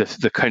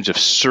the kinds of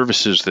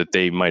services that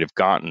they might have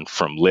gotten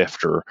from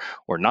Lyft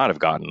or not have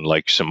gotten,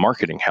 like some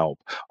marketing help,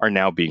 are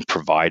now being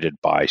provided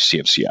by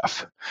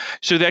CNCF.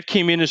 So that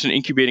came in as an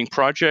incubating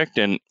project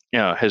and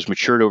has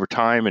matured over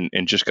time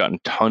and just gotten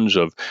tons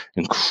of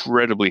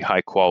incredibly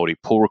high quality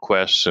pull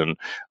requests and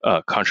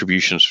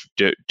contributions,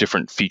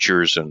 different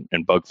features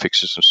and bug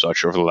fixes and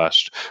such over the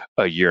last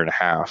year and a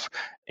half.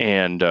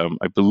 And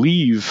I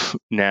believe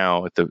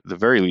now, at the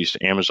very least,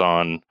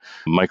 Amazon,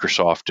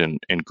 Microsoft,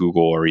 and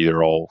Google are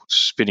either all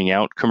spinning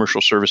out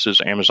commercial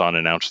services. Amazon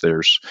announced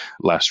theirs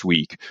last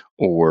week,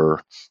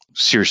 or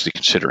seriously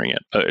considering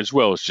it, as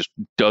well as just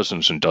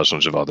dozens and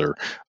dozens of other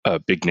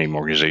big name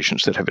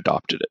organizations that have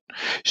adopted it.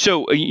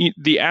 So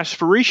the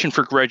aspiration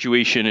for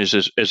graduation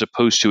is as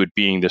opposed to it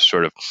being this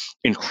sort of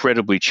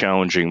incredibly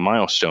challenging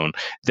milestone,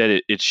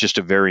 that it's just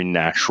a very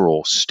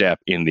natural step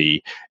in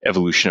the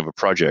evolution of a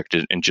project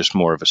and just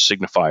more of a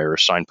signifier, a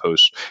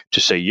signpost to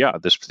say, yeah,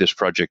 this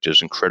project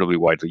is incredibly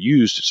widely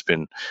used. It's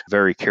been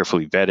very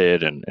carefully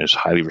vetted and is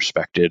highly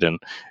respected. And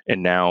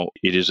now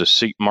it is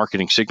a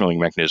marketing signaling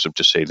mechanism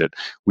to say that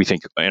we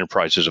think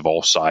enterprises of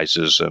all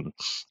sizes and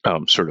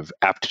sort of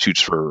aptitudes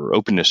for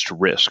openness to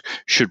risk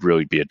should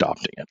really be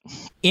adopting it.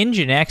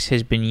 Nginx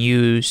has been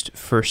used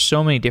for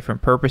so many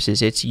different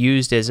purposes. It's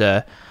used as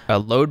a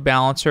load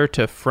balancer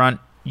to front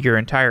your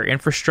entire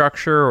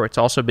infrastructure, or it's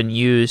also been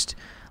used,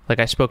 like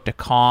I spoke to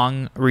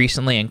Kong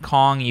recently, and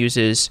Kong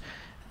uses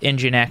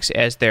Nginx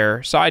as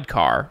their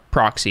sidecar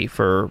proxy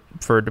for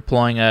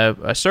deploying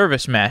a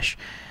service mesh.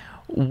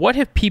 What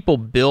have people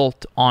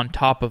built on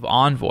top of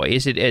Envoy?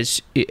 Has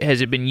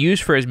it been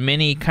used for as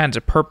many kinds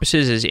of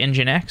purposes as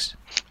Nginx?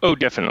 Oh,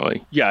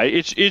 definitely. Yeah,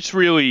 it's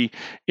really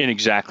in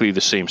exactly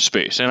the same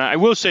space. And I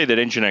will say that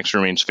Nginx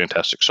remains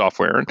fantastic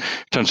software, and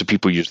tons of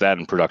people use that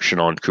in production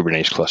on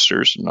Kubernetes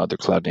clusters and other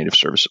cloud-native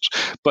services.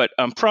 But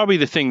probably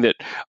the thing that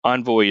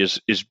Envoy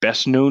is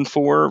best known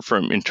for,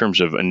 in terms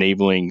of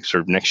enabling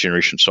sort of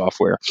next-generation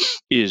software,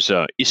 is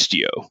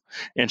Istio.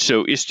 And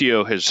so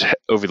Istio has,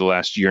 over the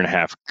last year and a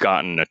half,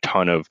 gotten a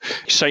ton of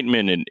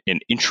excitement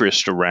and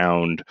interest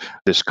around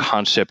this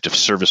concept of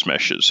service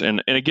meshes.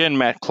 And again,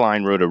 Matt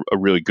Klein wrote a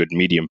really good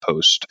Medium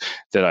post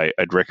that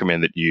I'd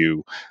recommend that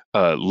you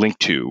link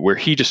to, where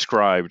he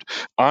described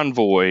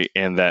Envoy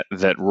and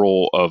that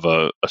role of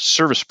a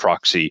service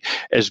proxy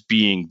as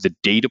being the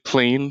data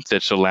plane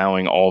that's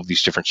allowing all of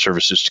these different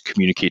services to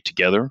communicate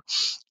together,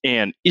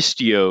 and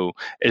Istio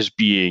as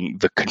being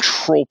the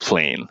control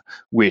plane,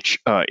 which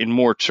in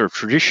more sort of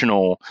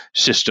traditional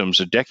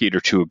systems a decade or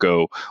two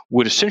ago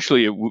would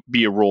essentially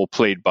be a role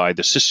played by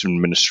the system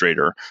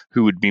administrator,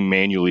 who would be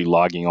manually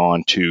logging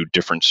on to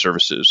different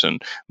services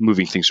and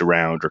moving things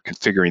around or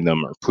configuring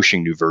them or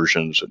pushing new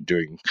versions and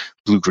doing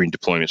blue-green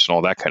deployments and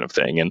all that kind of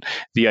thing. And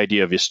the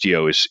idea of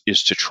Istio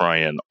is to try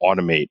and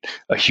automate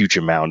a huge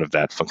amount of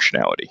that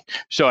functionality.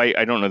 So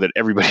I don't know that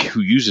everybody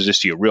who uses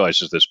Istio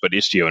realizes this, but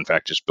Istio, in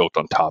fact, is built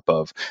on top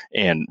of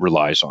and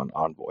relies on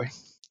Envoy.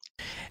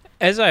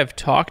 As I've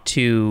talked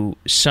to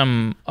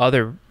some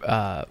other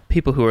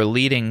people who are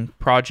leading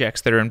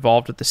projects that are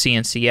involved with the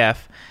CNCF,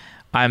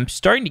 I'm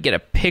starting to get a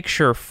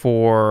picture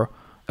for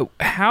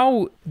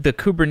how the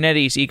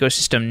Kubernetes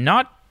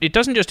ecosystem, it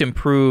doesn't just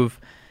improve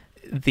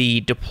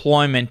the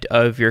deployment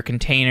of your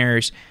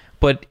containers,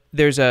 but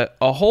there's a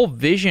whole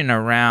vision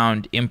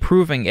around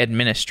improving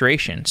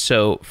administration.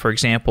 So, for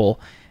example,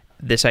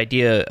 this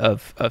idea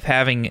of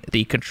having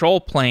the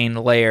control plane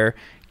layer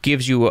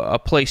gives you a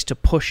place to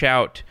push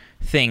out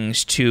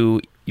things to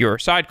your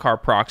sidecar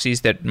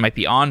proxies that might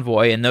be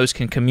Envoy, and those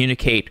can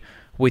communicate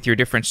with your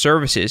different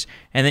services.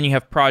 And then you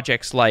have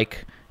projects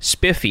like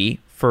Spiffy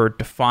for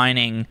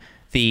defining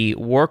the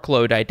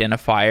workload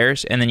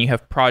identifiers, and then you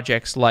have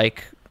projects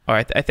like,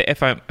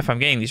 if I'm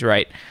getting these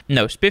right,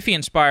 no, Spiffy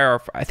and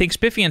Spire I think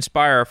Spiffy and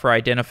Spire are for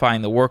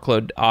identifying the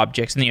workload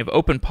objects, and then you have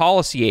Open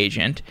Policy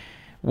Agent,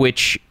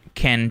 which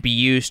can be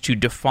used to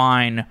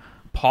define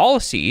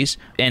policies,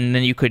 and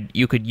then you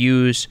could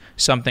use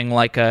something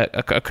like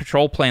a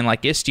control plane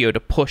like Istio to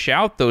push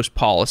out those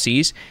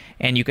policies,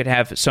 and you could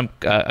have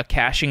a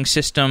caching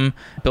system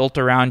built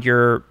around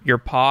your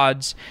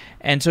pods.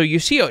 And so you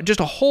see just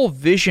a whole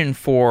vision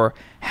for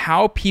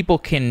how people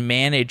can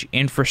manage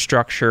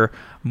infrastructure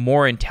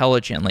more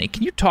intelligently.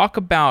 Can you talk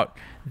about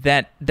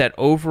that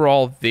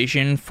overall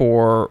vision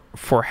for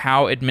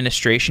how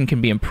administration can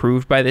be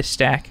improved by this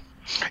stack?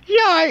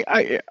 Yeah,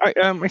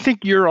 I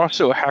think you're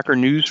also a Hacker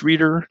News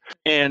reader,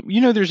 and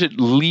there's at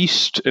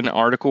least an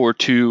article or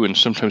two, and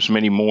sometimes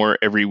many more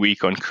every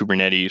week on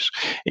Kubernetes,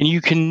 and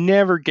you can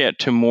never get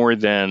to more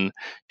than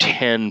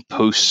 10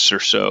 posts or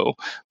so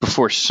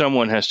before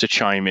someone has to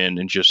chime in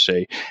and just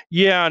say,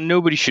 yeah,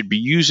 nobody should be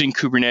using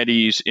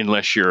Kubernetes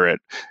unless you're at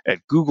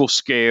Google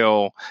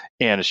scale,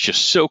 and it's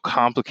just so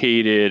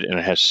complicated, and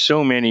it has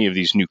so many of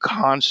these new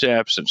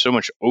concepts and so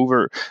much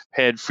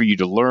overhead for you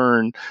to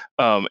learn,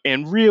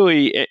 and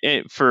really,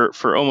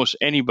 for almost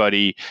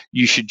anybody,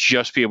 you should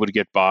just be able to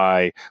get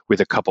by with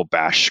a couple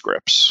bash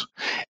scripts.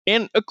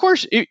 And of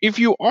course, if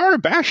you are a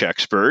bash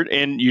expert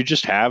and you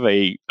just have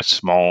a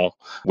small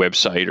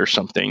website or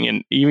something,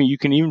 and you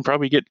can even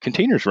probably get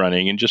containers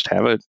running and just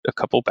have a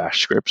couple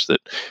bash scripts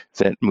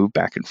that move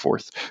back and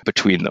forth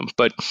between them.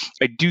 But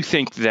I do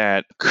think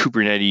that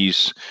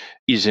Kubernetes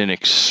is an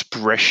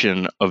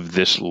expression of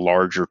this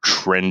larger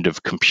trend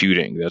of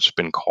computing that's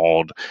been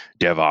called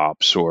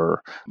DevOps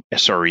or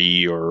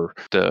SRE or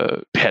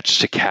the pets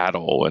to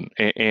cattle.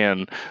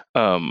 And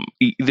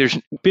there's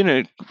been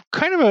a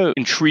kind of an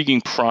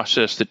intriguing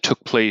process that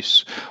took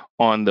place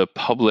on the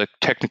Public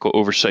Technical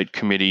Oversight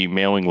Committee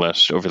mailing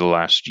list over the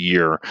last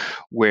year,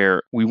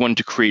 where we wanted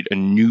to create a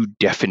new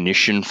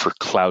definition for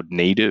cloud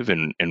native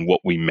and what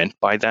we meant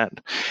by that.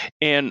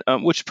 And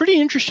what's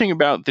pretty interesting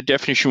about the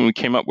definition we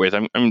came up with,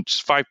 it's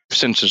 5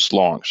 sentences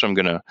long, so I'm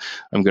gonna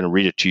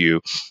read it to you,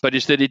 but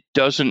is that it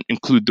doesn't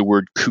include the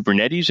word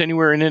Kubernetes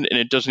anywhere in it, and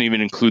it doesn't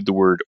even include the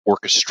word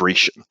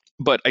orchestration.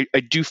 But I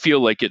do feel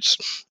like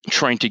it's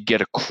trying to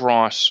get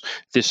across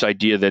this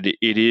idea that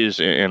it is,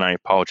 and I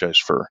apologize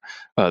for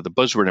the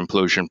buzzword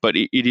implosion, but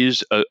it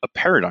is a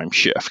paradigm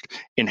shift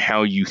in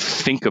how you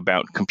think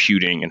about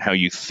computing and how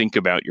you think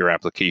about your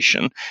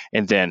application,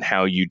 and then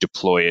how you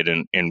deploy it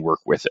and work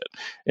with it.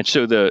 And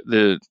so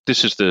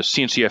this is the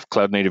CNCF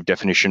Cloud Native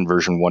Definition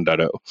version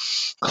 1.0.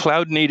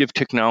 Cloud native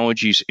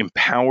technologies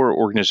empower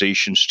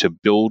organizations to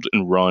build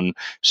and run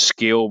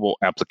scalable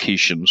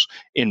applications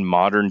in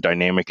modern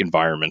dynamic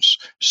environments,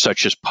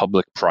 such as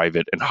public,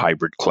 private, and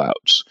hybrid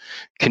clouds.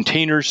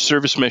 Containers,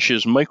 service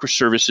meshes,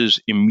 microservices,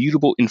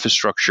 immutable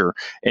infrastructure,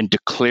 and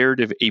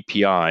declarative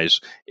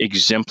APIs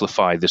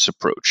exemplify this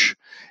approach.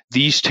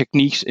 These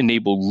techniques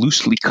enable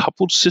loosely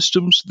coupled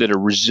systems that are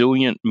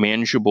resilient,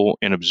 manageable,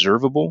 and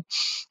observable.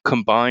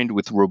 Combined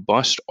with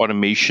robust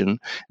automation,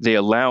 they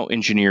allow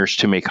engineers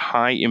to make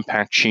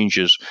high-impact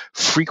changes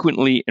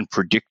frequently and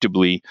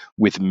predictably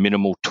with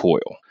minimal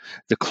toil.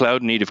 The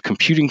Cloud Native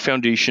Computing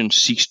Foundation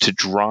seeks to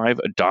drive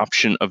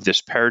adoption of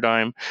this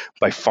paradigm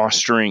by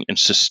fostering and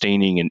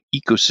sustaining an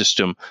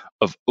ecosystem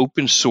of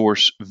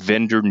open-source,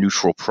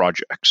 vendor-neutral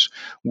projects.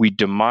 We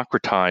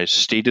democratize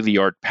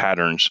state-of-the-art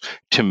patterns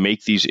to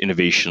make these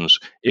innovations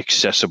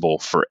accessible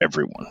for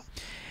everyone.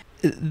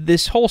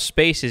 This whole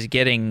space is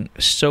getting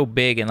so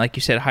big, and like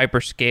you said,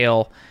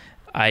 hyperscale.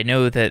 I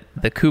know that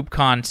the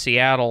KubeCon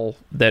Seattle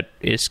that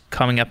is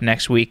coming up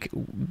next week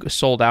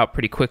sold out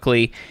pretty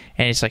quickly,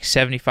 and it's like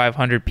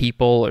 7,500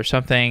 people or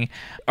something.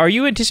 Are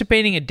you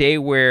anticipating a day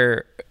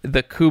where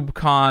the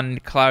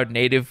KubeCon Cloud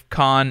Native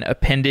Con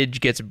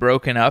appendage gets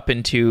broken up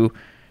into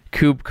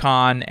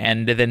KubeCon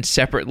and then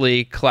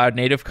separately Cloud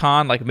Native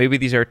Con? Like maybe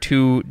these are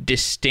two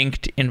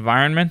distinct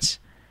environments?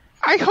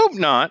 I hope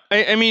not.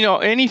 I mean,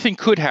 anything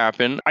could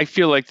happen. I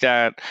feel like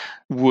that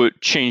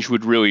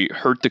would really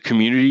hurt the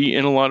community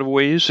in a lot of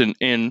ways.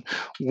 And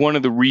one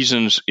of the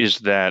reasons is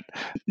that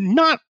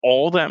not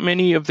all that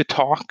many of the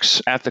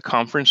talks at the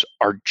conference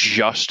are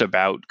just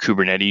about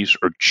Kubernetes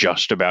or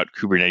just about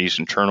Kubernetes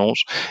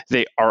internals.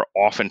 They are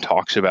often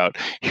talks about,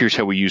 here's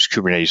how we use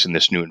Kubernetes in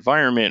this new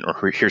environment,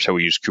 or here's how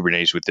we use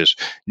Kubernetes with this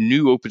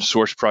new open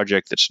source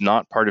project that's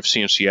not part of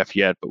CNCF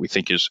yet, but we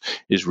think is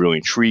really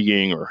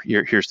intriguing, or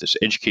here's this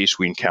edge case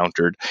we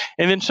encountered.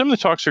 And then some of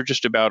the talks are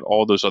just about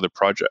all those other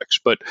projects.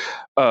 But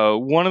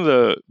one of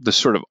the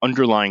sort of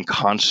underlying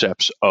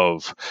concepts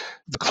of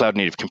the Cloud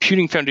Native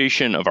Computing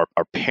Foundation, of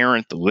our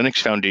parent, the Linux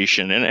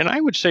Foundation, and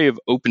I would say of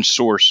open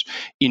source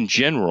in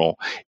general,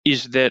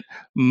 is that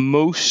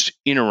most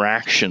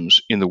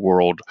interactions in the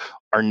world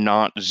are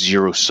not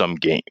zero-sum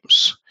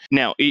games.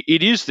 Now,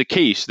 it is the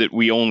case that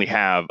we only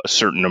have a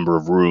certain number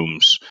of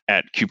rooms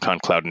at KubeCon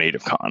Cloud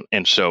Native Con.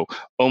 And so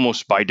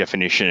almost by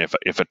definition,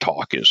 if a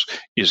talk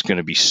is going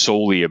to be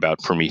solely about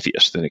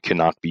Prometheus, then it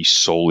cannot be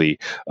solely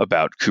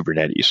about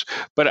Kubernetes.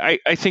 But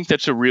I think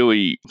that's a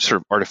really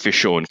sort of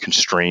artificial and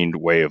constrained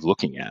way of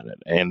looking at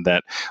it. And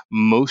that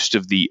most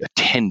of the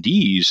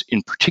attendees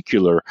in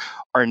particular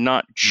are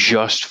not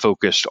just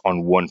focused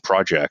on one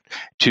project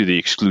to the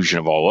exclusion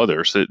of all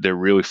others. They're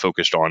really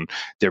focused on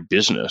their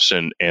business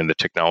and the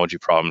technology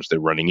problems they're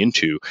running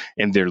into,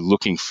 and they're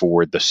looking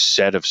for the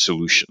set of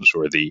solutions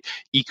or the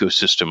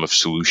ecosystem of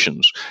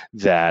solutions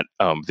that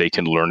they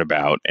can learn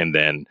about and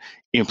then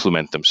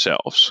implement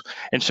themselves.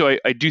 And so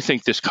I do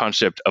think this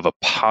concept of a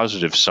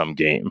positive sum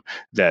game,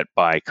 that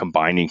by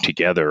combining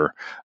together,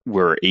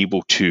 we're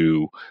able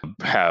to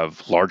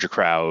have larger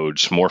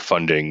crowds, more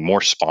funding, more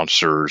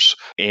sponsors,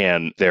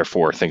 and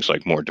therefore things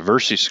like more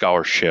diversity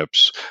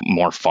scholarships,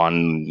 more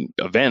fun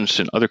events,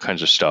 and other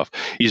kinds of stuff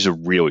is a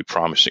really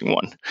promising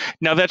one.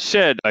 Now, that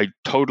said, I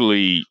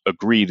totally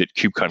agree that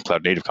KubeCon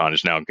Cloud Native Con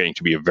is now going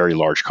to be a very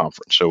large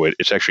conference. So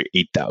it's actually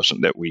 8,000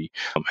 that we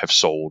have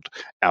sold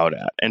out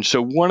at. And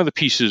so one of the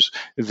pieces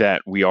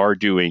that we are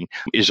doing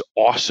is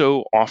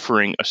also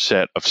offering a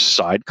set of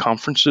side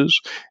conferences.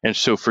 And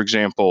so, for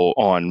example,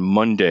 on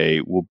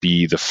Monday will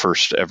be the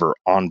first ever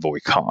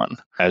EnvoyCon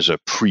as a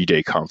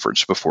pre-day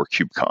conference before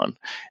KubeCon.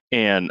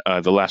 And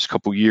the last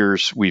couple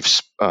years, we've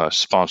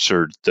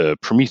sponsored, the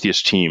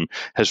Prometheus team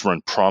has run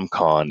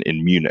PromCon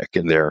in Munich,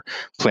 and they're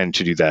planning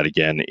to do that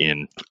again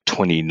in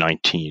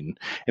 2019.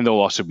 And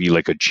there'll also be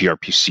like a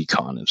gRPC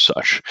con and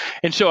such.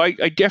 And so I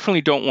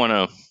definitely don't want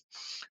to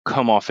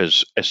come off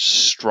as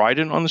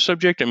strident on the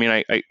subject. I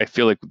mean, I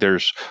feel like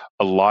there's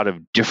a lot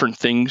of different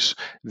things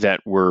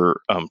that we're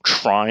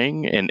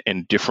trying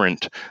and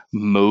different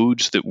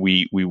modes that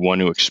we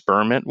want to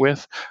experiment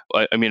with.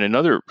 I mean,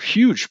 another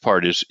huge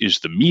part is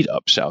the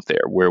meetups out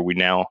there, where we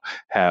now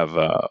have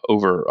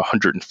over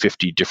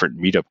 150 different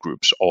meetup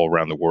groups all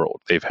around the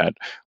world. They've had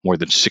more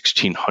than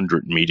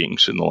 1,600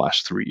 meetings in the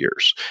last 3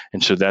 years.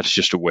 And so that's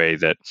just a way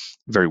that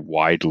very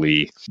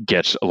widely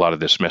gets a lot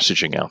of this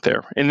messaging out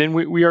there. And then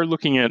we are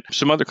looking at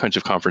some other kinds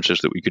of conferences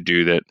that we could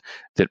do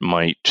that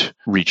might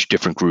reach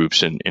different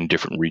groups in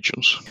different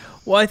regions.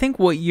 Well, I think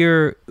what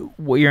you're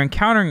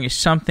encountering is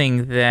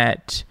something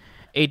that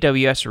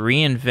AWS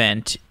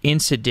reInvent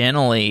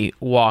incidentally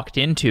walked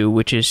into,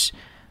 which is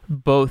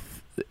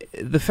both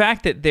the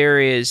fact that there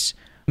is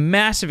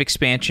massive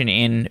expansion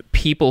in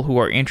people who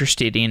are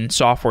interested in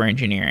software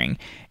engineering,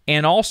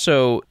 and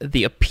also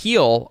the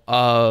appeal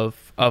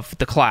of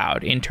the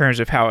cloud in terms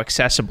of how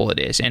accessible it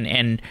is.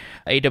 And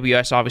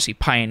AWS obviously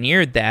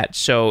pioneered that,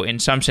 so in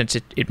some sense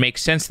it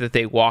makes sense that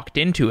they walked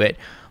into it.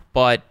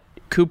 But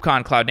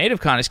KubeCon Cloud Native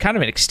Con is kind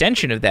of an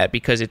extension of that,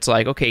 because it's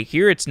like, okay,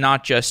 here it's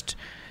not just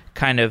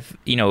kind of,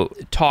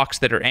 talks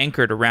that are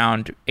anchored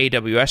around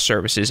AWS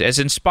services. As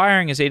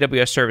inspiring as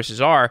AWS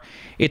services are,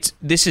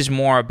 this is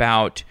more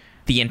about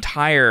the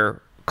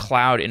entire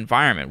cloud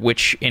environment,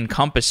 which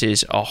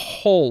encompasses a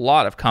whole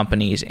lot of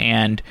companies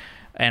and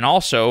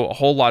also a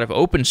whole lot of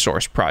open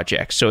source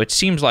projects. So it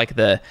seems like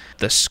the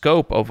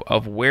scope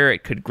of where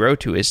it could grow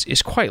to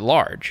is quite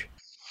large.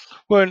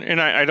 Well,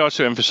 and I'd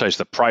also emphasize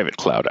the private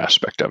cloud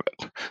aspect of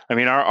it. I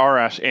mean,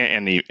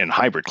 and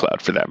hybrid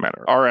cloud for that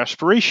matter. Our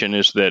aspiration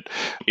is that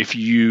if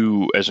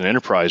you, as an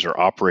enterprise, are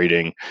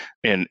operating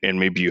and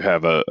maybe you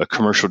have a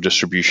commercial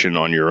distribution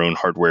on your own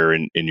hardware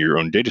in your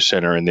own data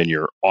center, and then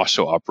you're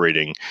also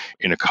operating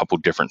in a couple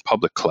different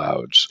public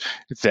clouds,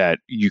 that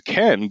you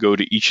can go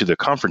to each of the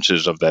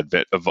conferences of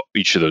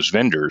each of those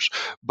vendors.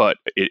 But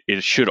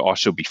it should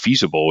also be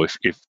feasible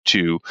if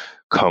to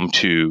come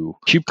to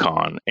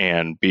KubeCon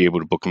and be able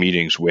to book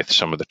meetings with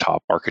some of the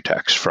top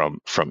architects from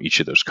each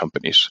of those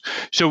companies.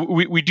 So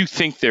we do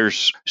think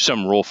there's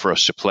some role for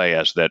us to play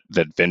as that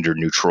vendor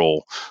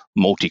neutral,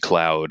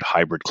 multi-cloud,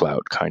 hybrid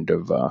cloud kind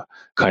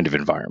of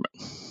environment.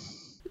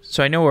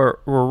 So I know we're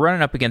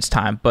running up against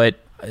time, but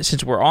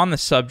since we're on the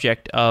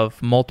subject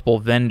of multiple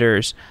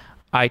vendors,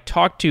 I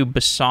talked to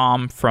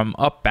Bassam from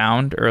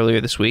Upbound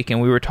earlier this week,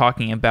 and we were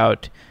talking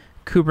about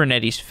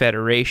Kubernetes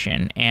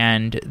Federation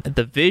and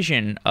the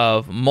vision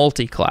of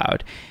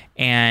multi-cloud.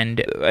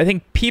 And I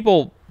think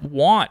people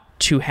want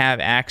to have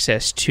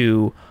access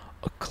to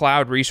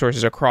cloud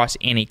resources across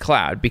any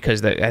cloud,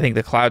 because I think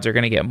the clouds are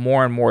going to get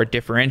more and more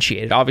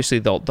differentiated. Obviously,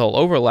 they'll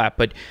overlap,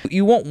 but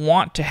you won't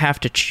want to have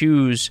to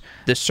choose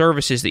the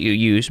services that you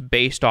use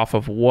based off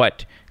of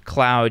what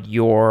cloud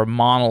your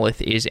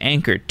monolith is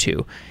anchored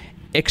to.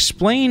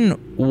 Explain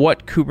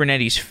what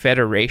Kubernetes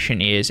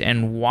Federation is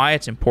and why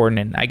it's important,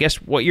 and I guess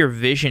what your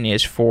vision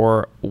is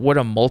for what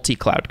a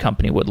multi-cloud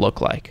company would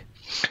look like.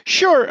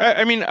 Sure.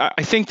 I mean,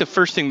 I think the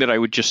first thing that I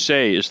would just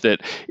say is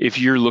that if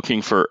you're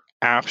looking for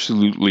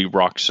absolutely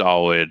rock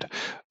solid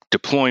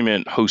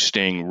deployment,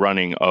 hosting,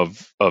 running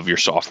of your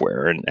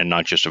software, and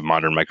not just of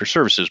modern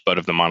microservices, but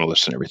of the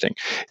monoliths and everything,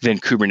 then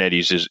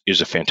Kubernetes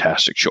is a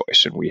fantastic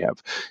choice. And we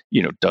have,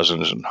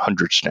 dozens and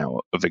hundreds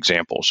now of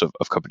examples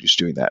of companies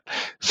doing that.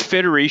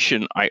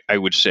 Federation, I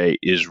would say,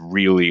 is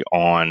really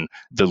on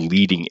the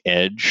leading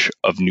edge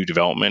of new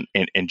development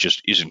and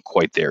just isn't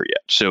quite there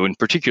yet. So in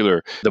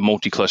particular, the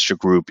multi-cluster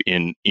group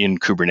in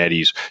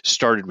Kubernetes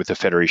started with a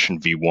Federation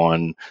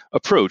V1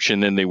 approach,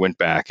 and then they went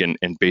back and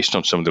based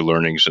on some of the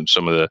learnings and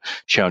some of the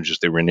challenges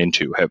they ran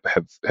into,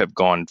 have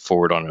gone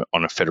forward on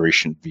a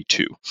Federation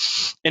V2.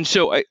 And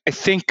so I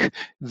think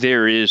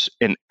there is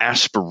an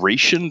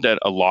aspiration that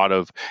a lot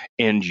of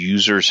end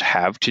users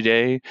have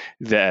today,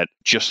 that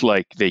just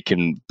like they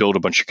can build a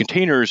bunch of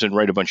containers and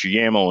write a bunch of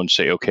YAML and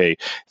say, okay,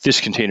 this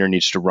container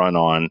needs to run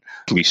on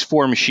at least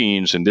 4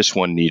 machines, and this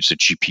one needs a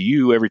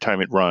GPU every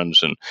time it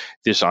runs, and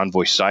this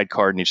Envoy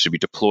sidecar needs to be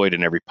deployed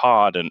in every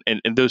pod,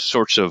 and those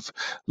sorts of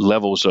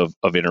levels of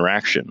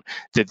interaction,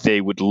 that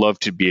they would love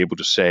to be able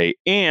to say,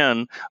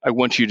 and I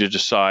want you to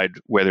decide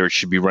whether it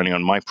should be running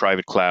on my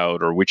private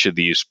cloud or which of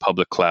these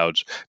public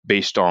clouds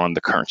based on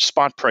the current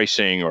spot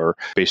pricing, or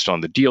based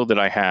on the deal that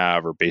I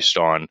have, or based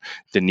on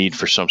the need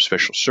for some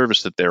special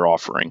service that they're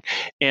offering.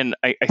 And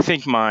I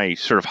think my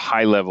sort of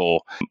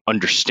high-level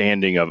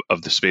understanding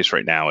of the space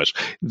right now is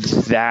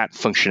that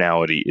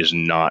functionality is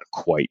not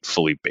quite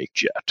fully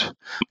baked yet.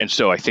 And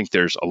so I think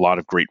there's a lot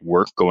of great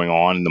work going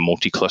on in the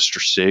multi-cluster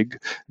SIG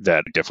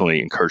that I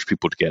definitely encourage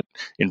people to get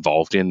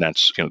involved in.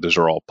 That's, those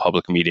are all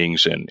public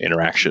meetings and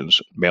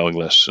interactions, mailing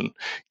lists, and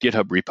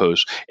GitHub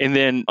repos. And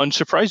then,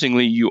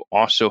 unsurprisingly, you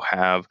also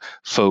have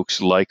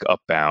folks like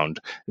Upbound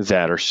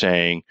that are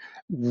saying,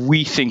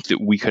 we think that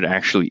we could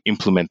actually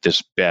implement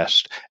this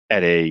best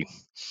at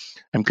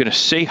I'm going to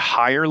say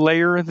higher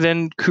layer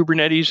than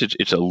Kubernetes.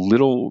 It's a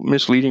little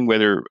misleading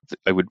whether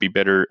I would be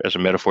better as a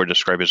metaphor to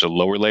describe it as a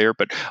lower layer,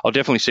 but I'll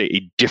definitely say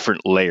a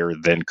different layer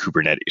than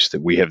Kubernetes,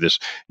 that we have this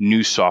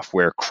new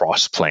software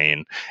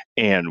cross-plane,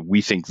 and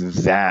we think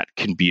that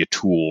can be a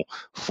tool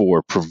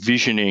for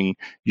provisioning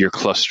your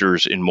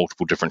clusters in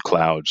multiple different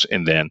clouds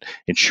and then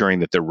ensuring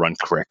that they're run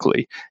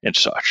correctly and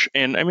such.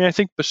 And I mean, I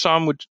think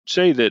Bassam would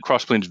say that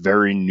cross-plane is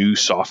very new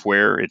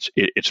software.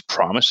 It's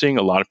promising.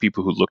 A lot of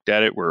people who looked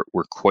at it were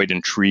quite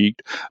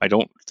intrigued. I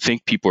don't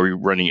think people are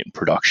running it in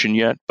production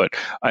yet, but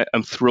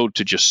I'm thrilled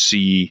to just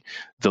see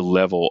the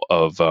level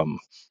of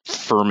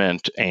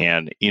ferment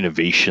and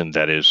innovation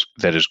that is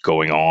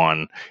going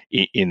on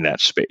in that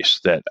space.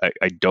 That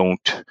I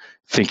don't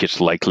think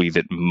it's likely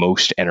that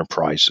most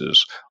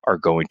enterprises are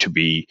going to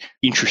be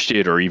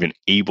interested or even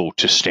able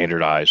to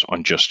standardize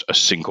on just a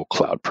single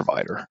cloud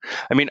provider.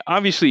 I mean,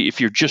 obviously, if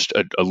you're just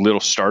a little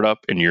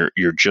startup and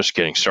you're just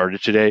getting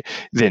started today,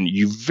 then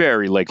you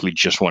very likely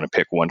just want to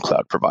pick one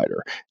cloud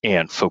provider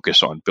and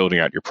focus on building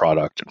out your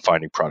product and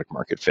finding product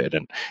market fit,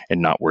 and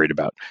not worried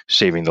about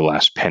saving the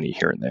last penny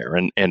here and there.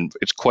 And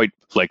it's quite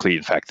likely,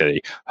 in fact, that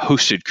a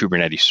hosted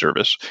Kubernetes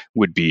service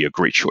would be a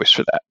great choice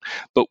for that.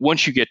 But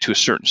once you get to a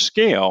certain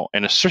scale,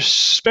 and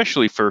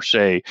especially for,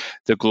 say,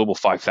 the Global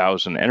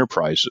 5,000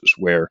 enterprises,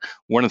 where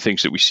one of the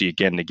things that we see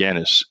again and again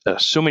is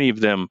so many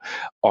of them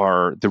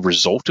are the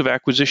result of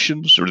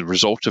acquisitions or the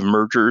result of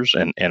mergers,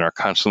 and are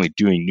constantly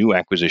doing new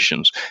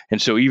acquisitions.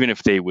 And so even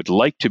if they would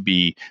like to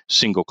be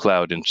single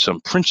cloud in some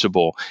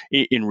principle,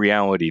 in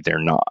reality, they're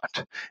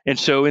not. And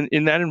so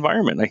in that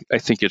environment, I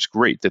think it's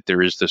great that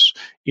there is this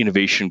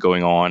innovation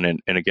going on.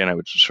 And again, I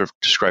would sort of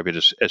describe it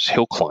as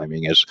hill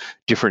climbing, as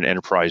different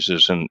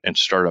enterprises and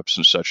startups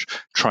and such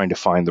trying to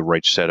find the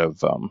right set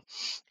of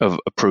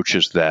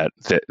approaches that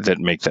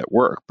make that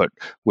work. But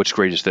what's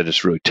great is that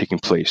it's really taking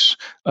place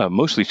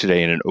mostly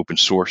today in an open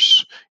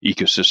source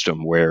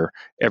ecosystem where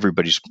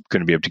everybody's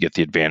going to be able to get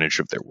the advantage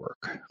of their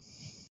work.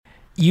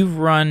 You've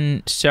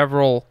run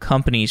several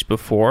companies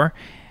before,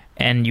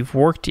 and you've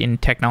worked in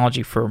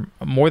technology for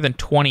more than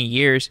 20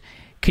 years.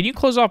 Can you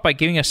close off by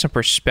giving us some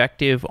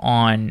perspective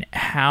on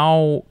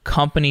how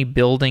company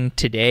building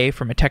today,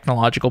 from a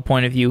technological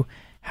point of view,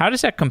 how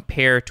does that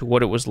compare to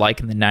what it was like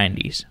in the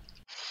 90s?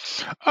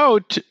 Oh,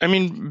 I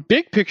mean,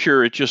 big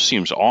picture, it just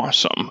seems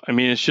awesome. I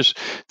mean, it's just,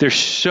 there's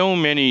so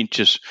many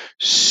just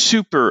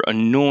super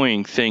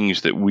annoying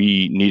things that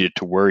we needed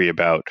to worry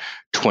about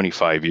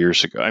 25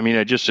 years ago. I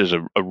mean, just as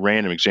a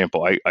random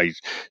example, I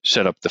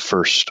set up the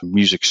first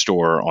music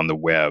store on the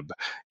web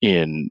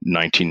in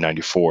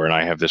 1994, and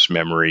I have this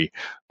memory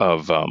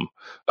of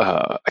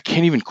I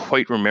can't even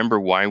quite remember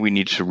why we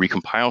needed to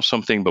recompile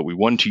something, but we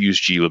wanted to use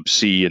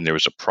glibc, and there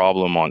was a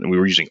problem and we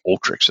were using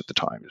Ultrix at the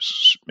time.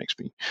 This makes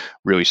me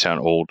really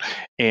sound old.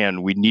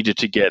 And we needed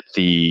to get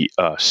the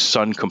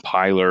Sun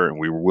compiler, and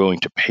we were willing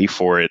to pay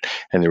for it.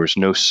 And there was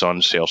no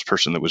Sun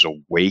salesperson that was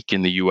awake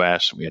in the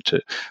US. And we had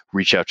to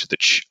reach out to the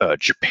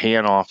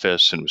Japan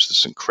office, and it was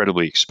this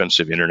incredibly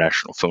expensive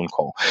international phone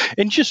call,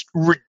 and just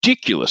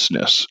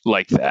ridiculousness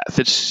like that.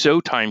 That's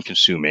so time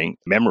consuming,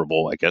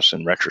 memorable, I guess,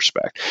 in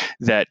retrospect,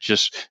 that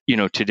just,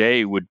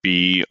 today would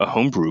be a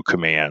homebrew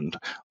command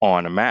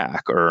on a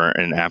Mac or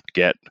an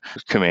apt-get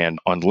command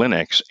on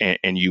Linux,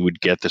 and you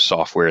would get the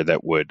software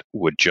that would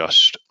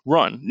just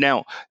run.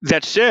 Now,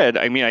 that said,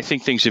 I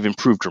think things have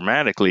improved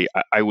dramatically.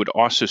 I would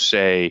also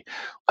say,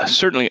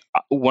 certainly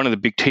one of the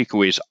big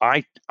takeaways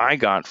I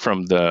got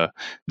from the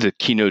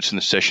keynotes and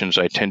the sessions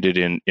I attended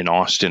in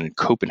Austin and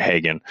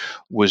Copenhagen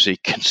was a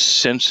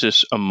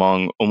consensus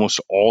among almost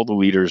all the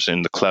leaders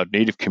in the cloud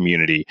native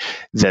community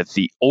that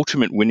the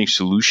ultimate winning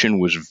solution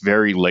was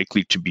very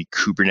likely to be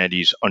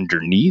Kubernetes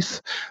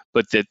underneath,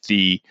 but that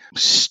the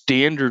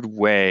standard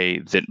way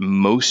that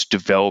most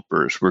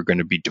developers were going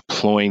to be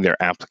deploying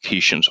their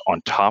applications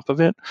on top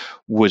of it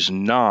was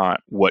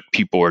not what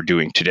people are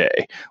doing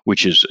today,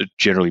 which is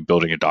generally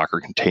building a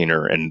Docker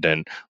container and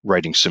then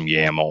writing some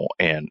YAML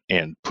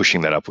and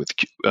pushing that up with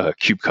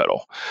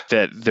kubectl.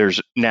 That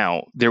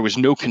there was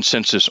no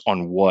consensus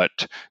on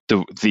what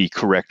the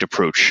correct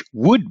approach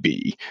would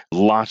be.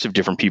 Lots of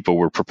different people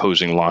were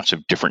proposing lots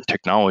of different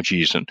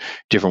technologies and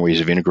different ways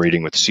of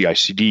integrating with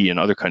CI/CD and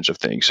other kinds of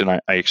things. And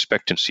I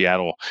expect in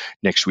Seattle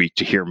next week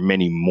to hear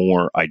many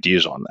more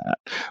ideas on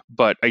that.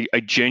 But I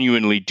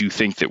genuinely do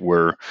think that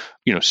we're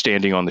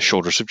standing on the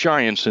shoulders of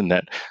giants, and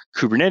that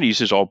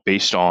Kubernetes is all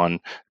based on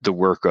the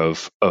work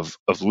of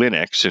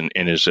Linux,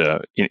 and is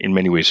in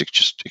many ways it's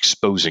just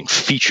exposing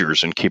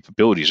features and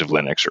capabilities of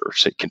Linux, or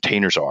say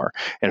containers are.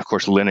 And of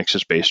course, Linux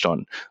is based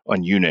on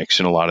Unix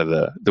and a lot of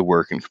the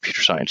work in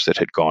computer science that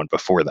had gone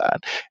before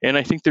that. And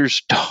I think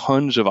there's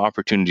tons of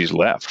opportunities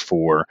left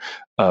for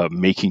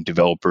making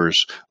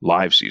developers'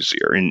 lives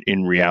easier.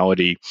 In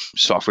reality,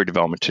 software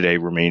development today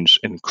remains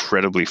an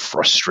incredibly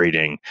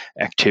frustrating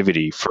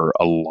activity for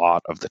a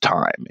lot of the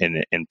time.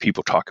 And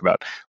people talk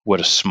about what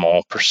a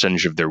small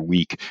percentage of their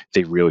week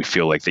they really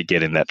feel like they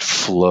get in that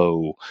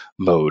flow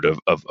mode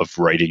of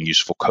writing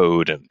useful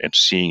code and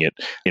seeing it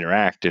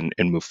interact and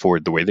move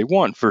forward the way they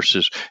want,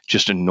 versus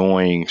just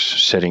annoying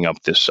setting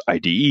up this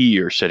IDE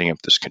or setting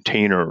up this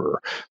container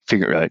or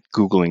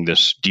Googling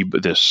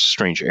this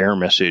strange error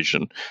message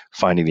and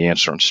finding the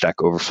answer on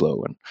Stack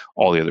Overflow and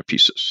all the other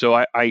pieces. So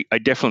I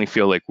definitely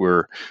feel like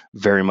we're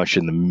very much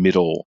in the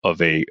middle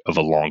of a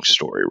long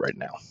story right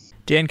now.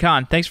 Dan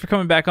Kohn, thanks for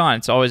coming back on.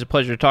 It's always a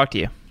pleasure to talk to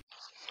you.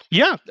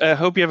 Yeah, I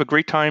hope you have a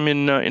great time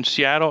in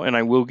Seattle, and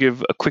I will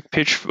give a quick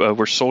pitch.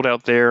 We're sold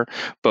out there,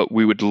 but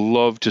we would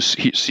love to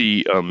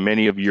see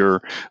many of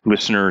your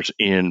listeners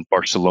in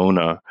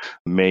Barcelona,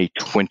 May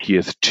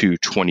 20th to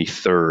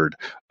 23rd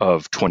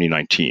of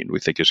 2019. We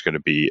think it's going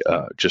to be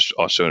just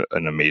also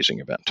an amazing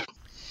event.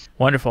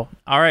 Wonderful.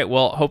 All right,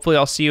 well, hopefully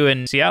I'll see you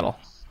in Seattle.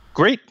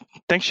 Great.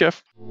 Thanks,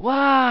 Jeff.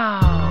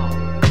 Wow.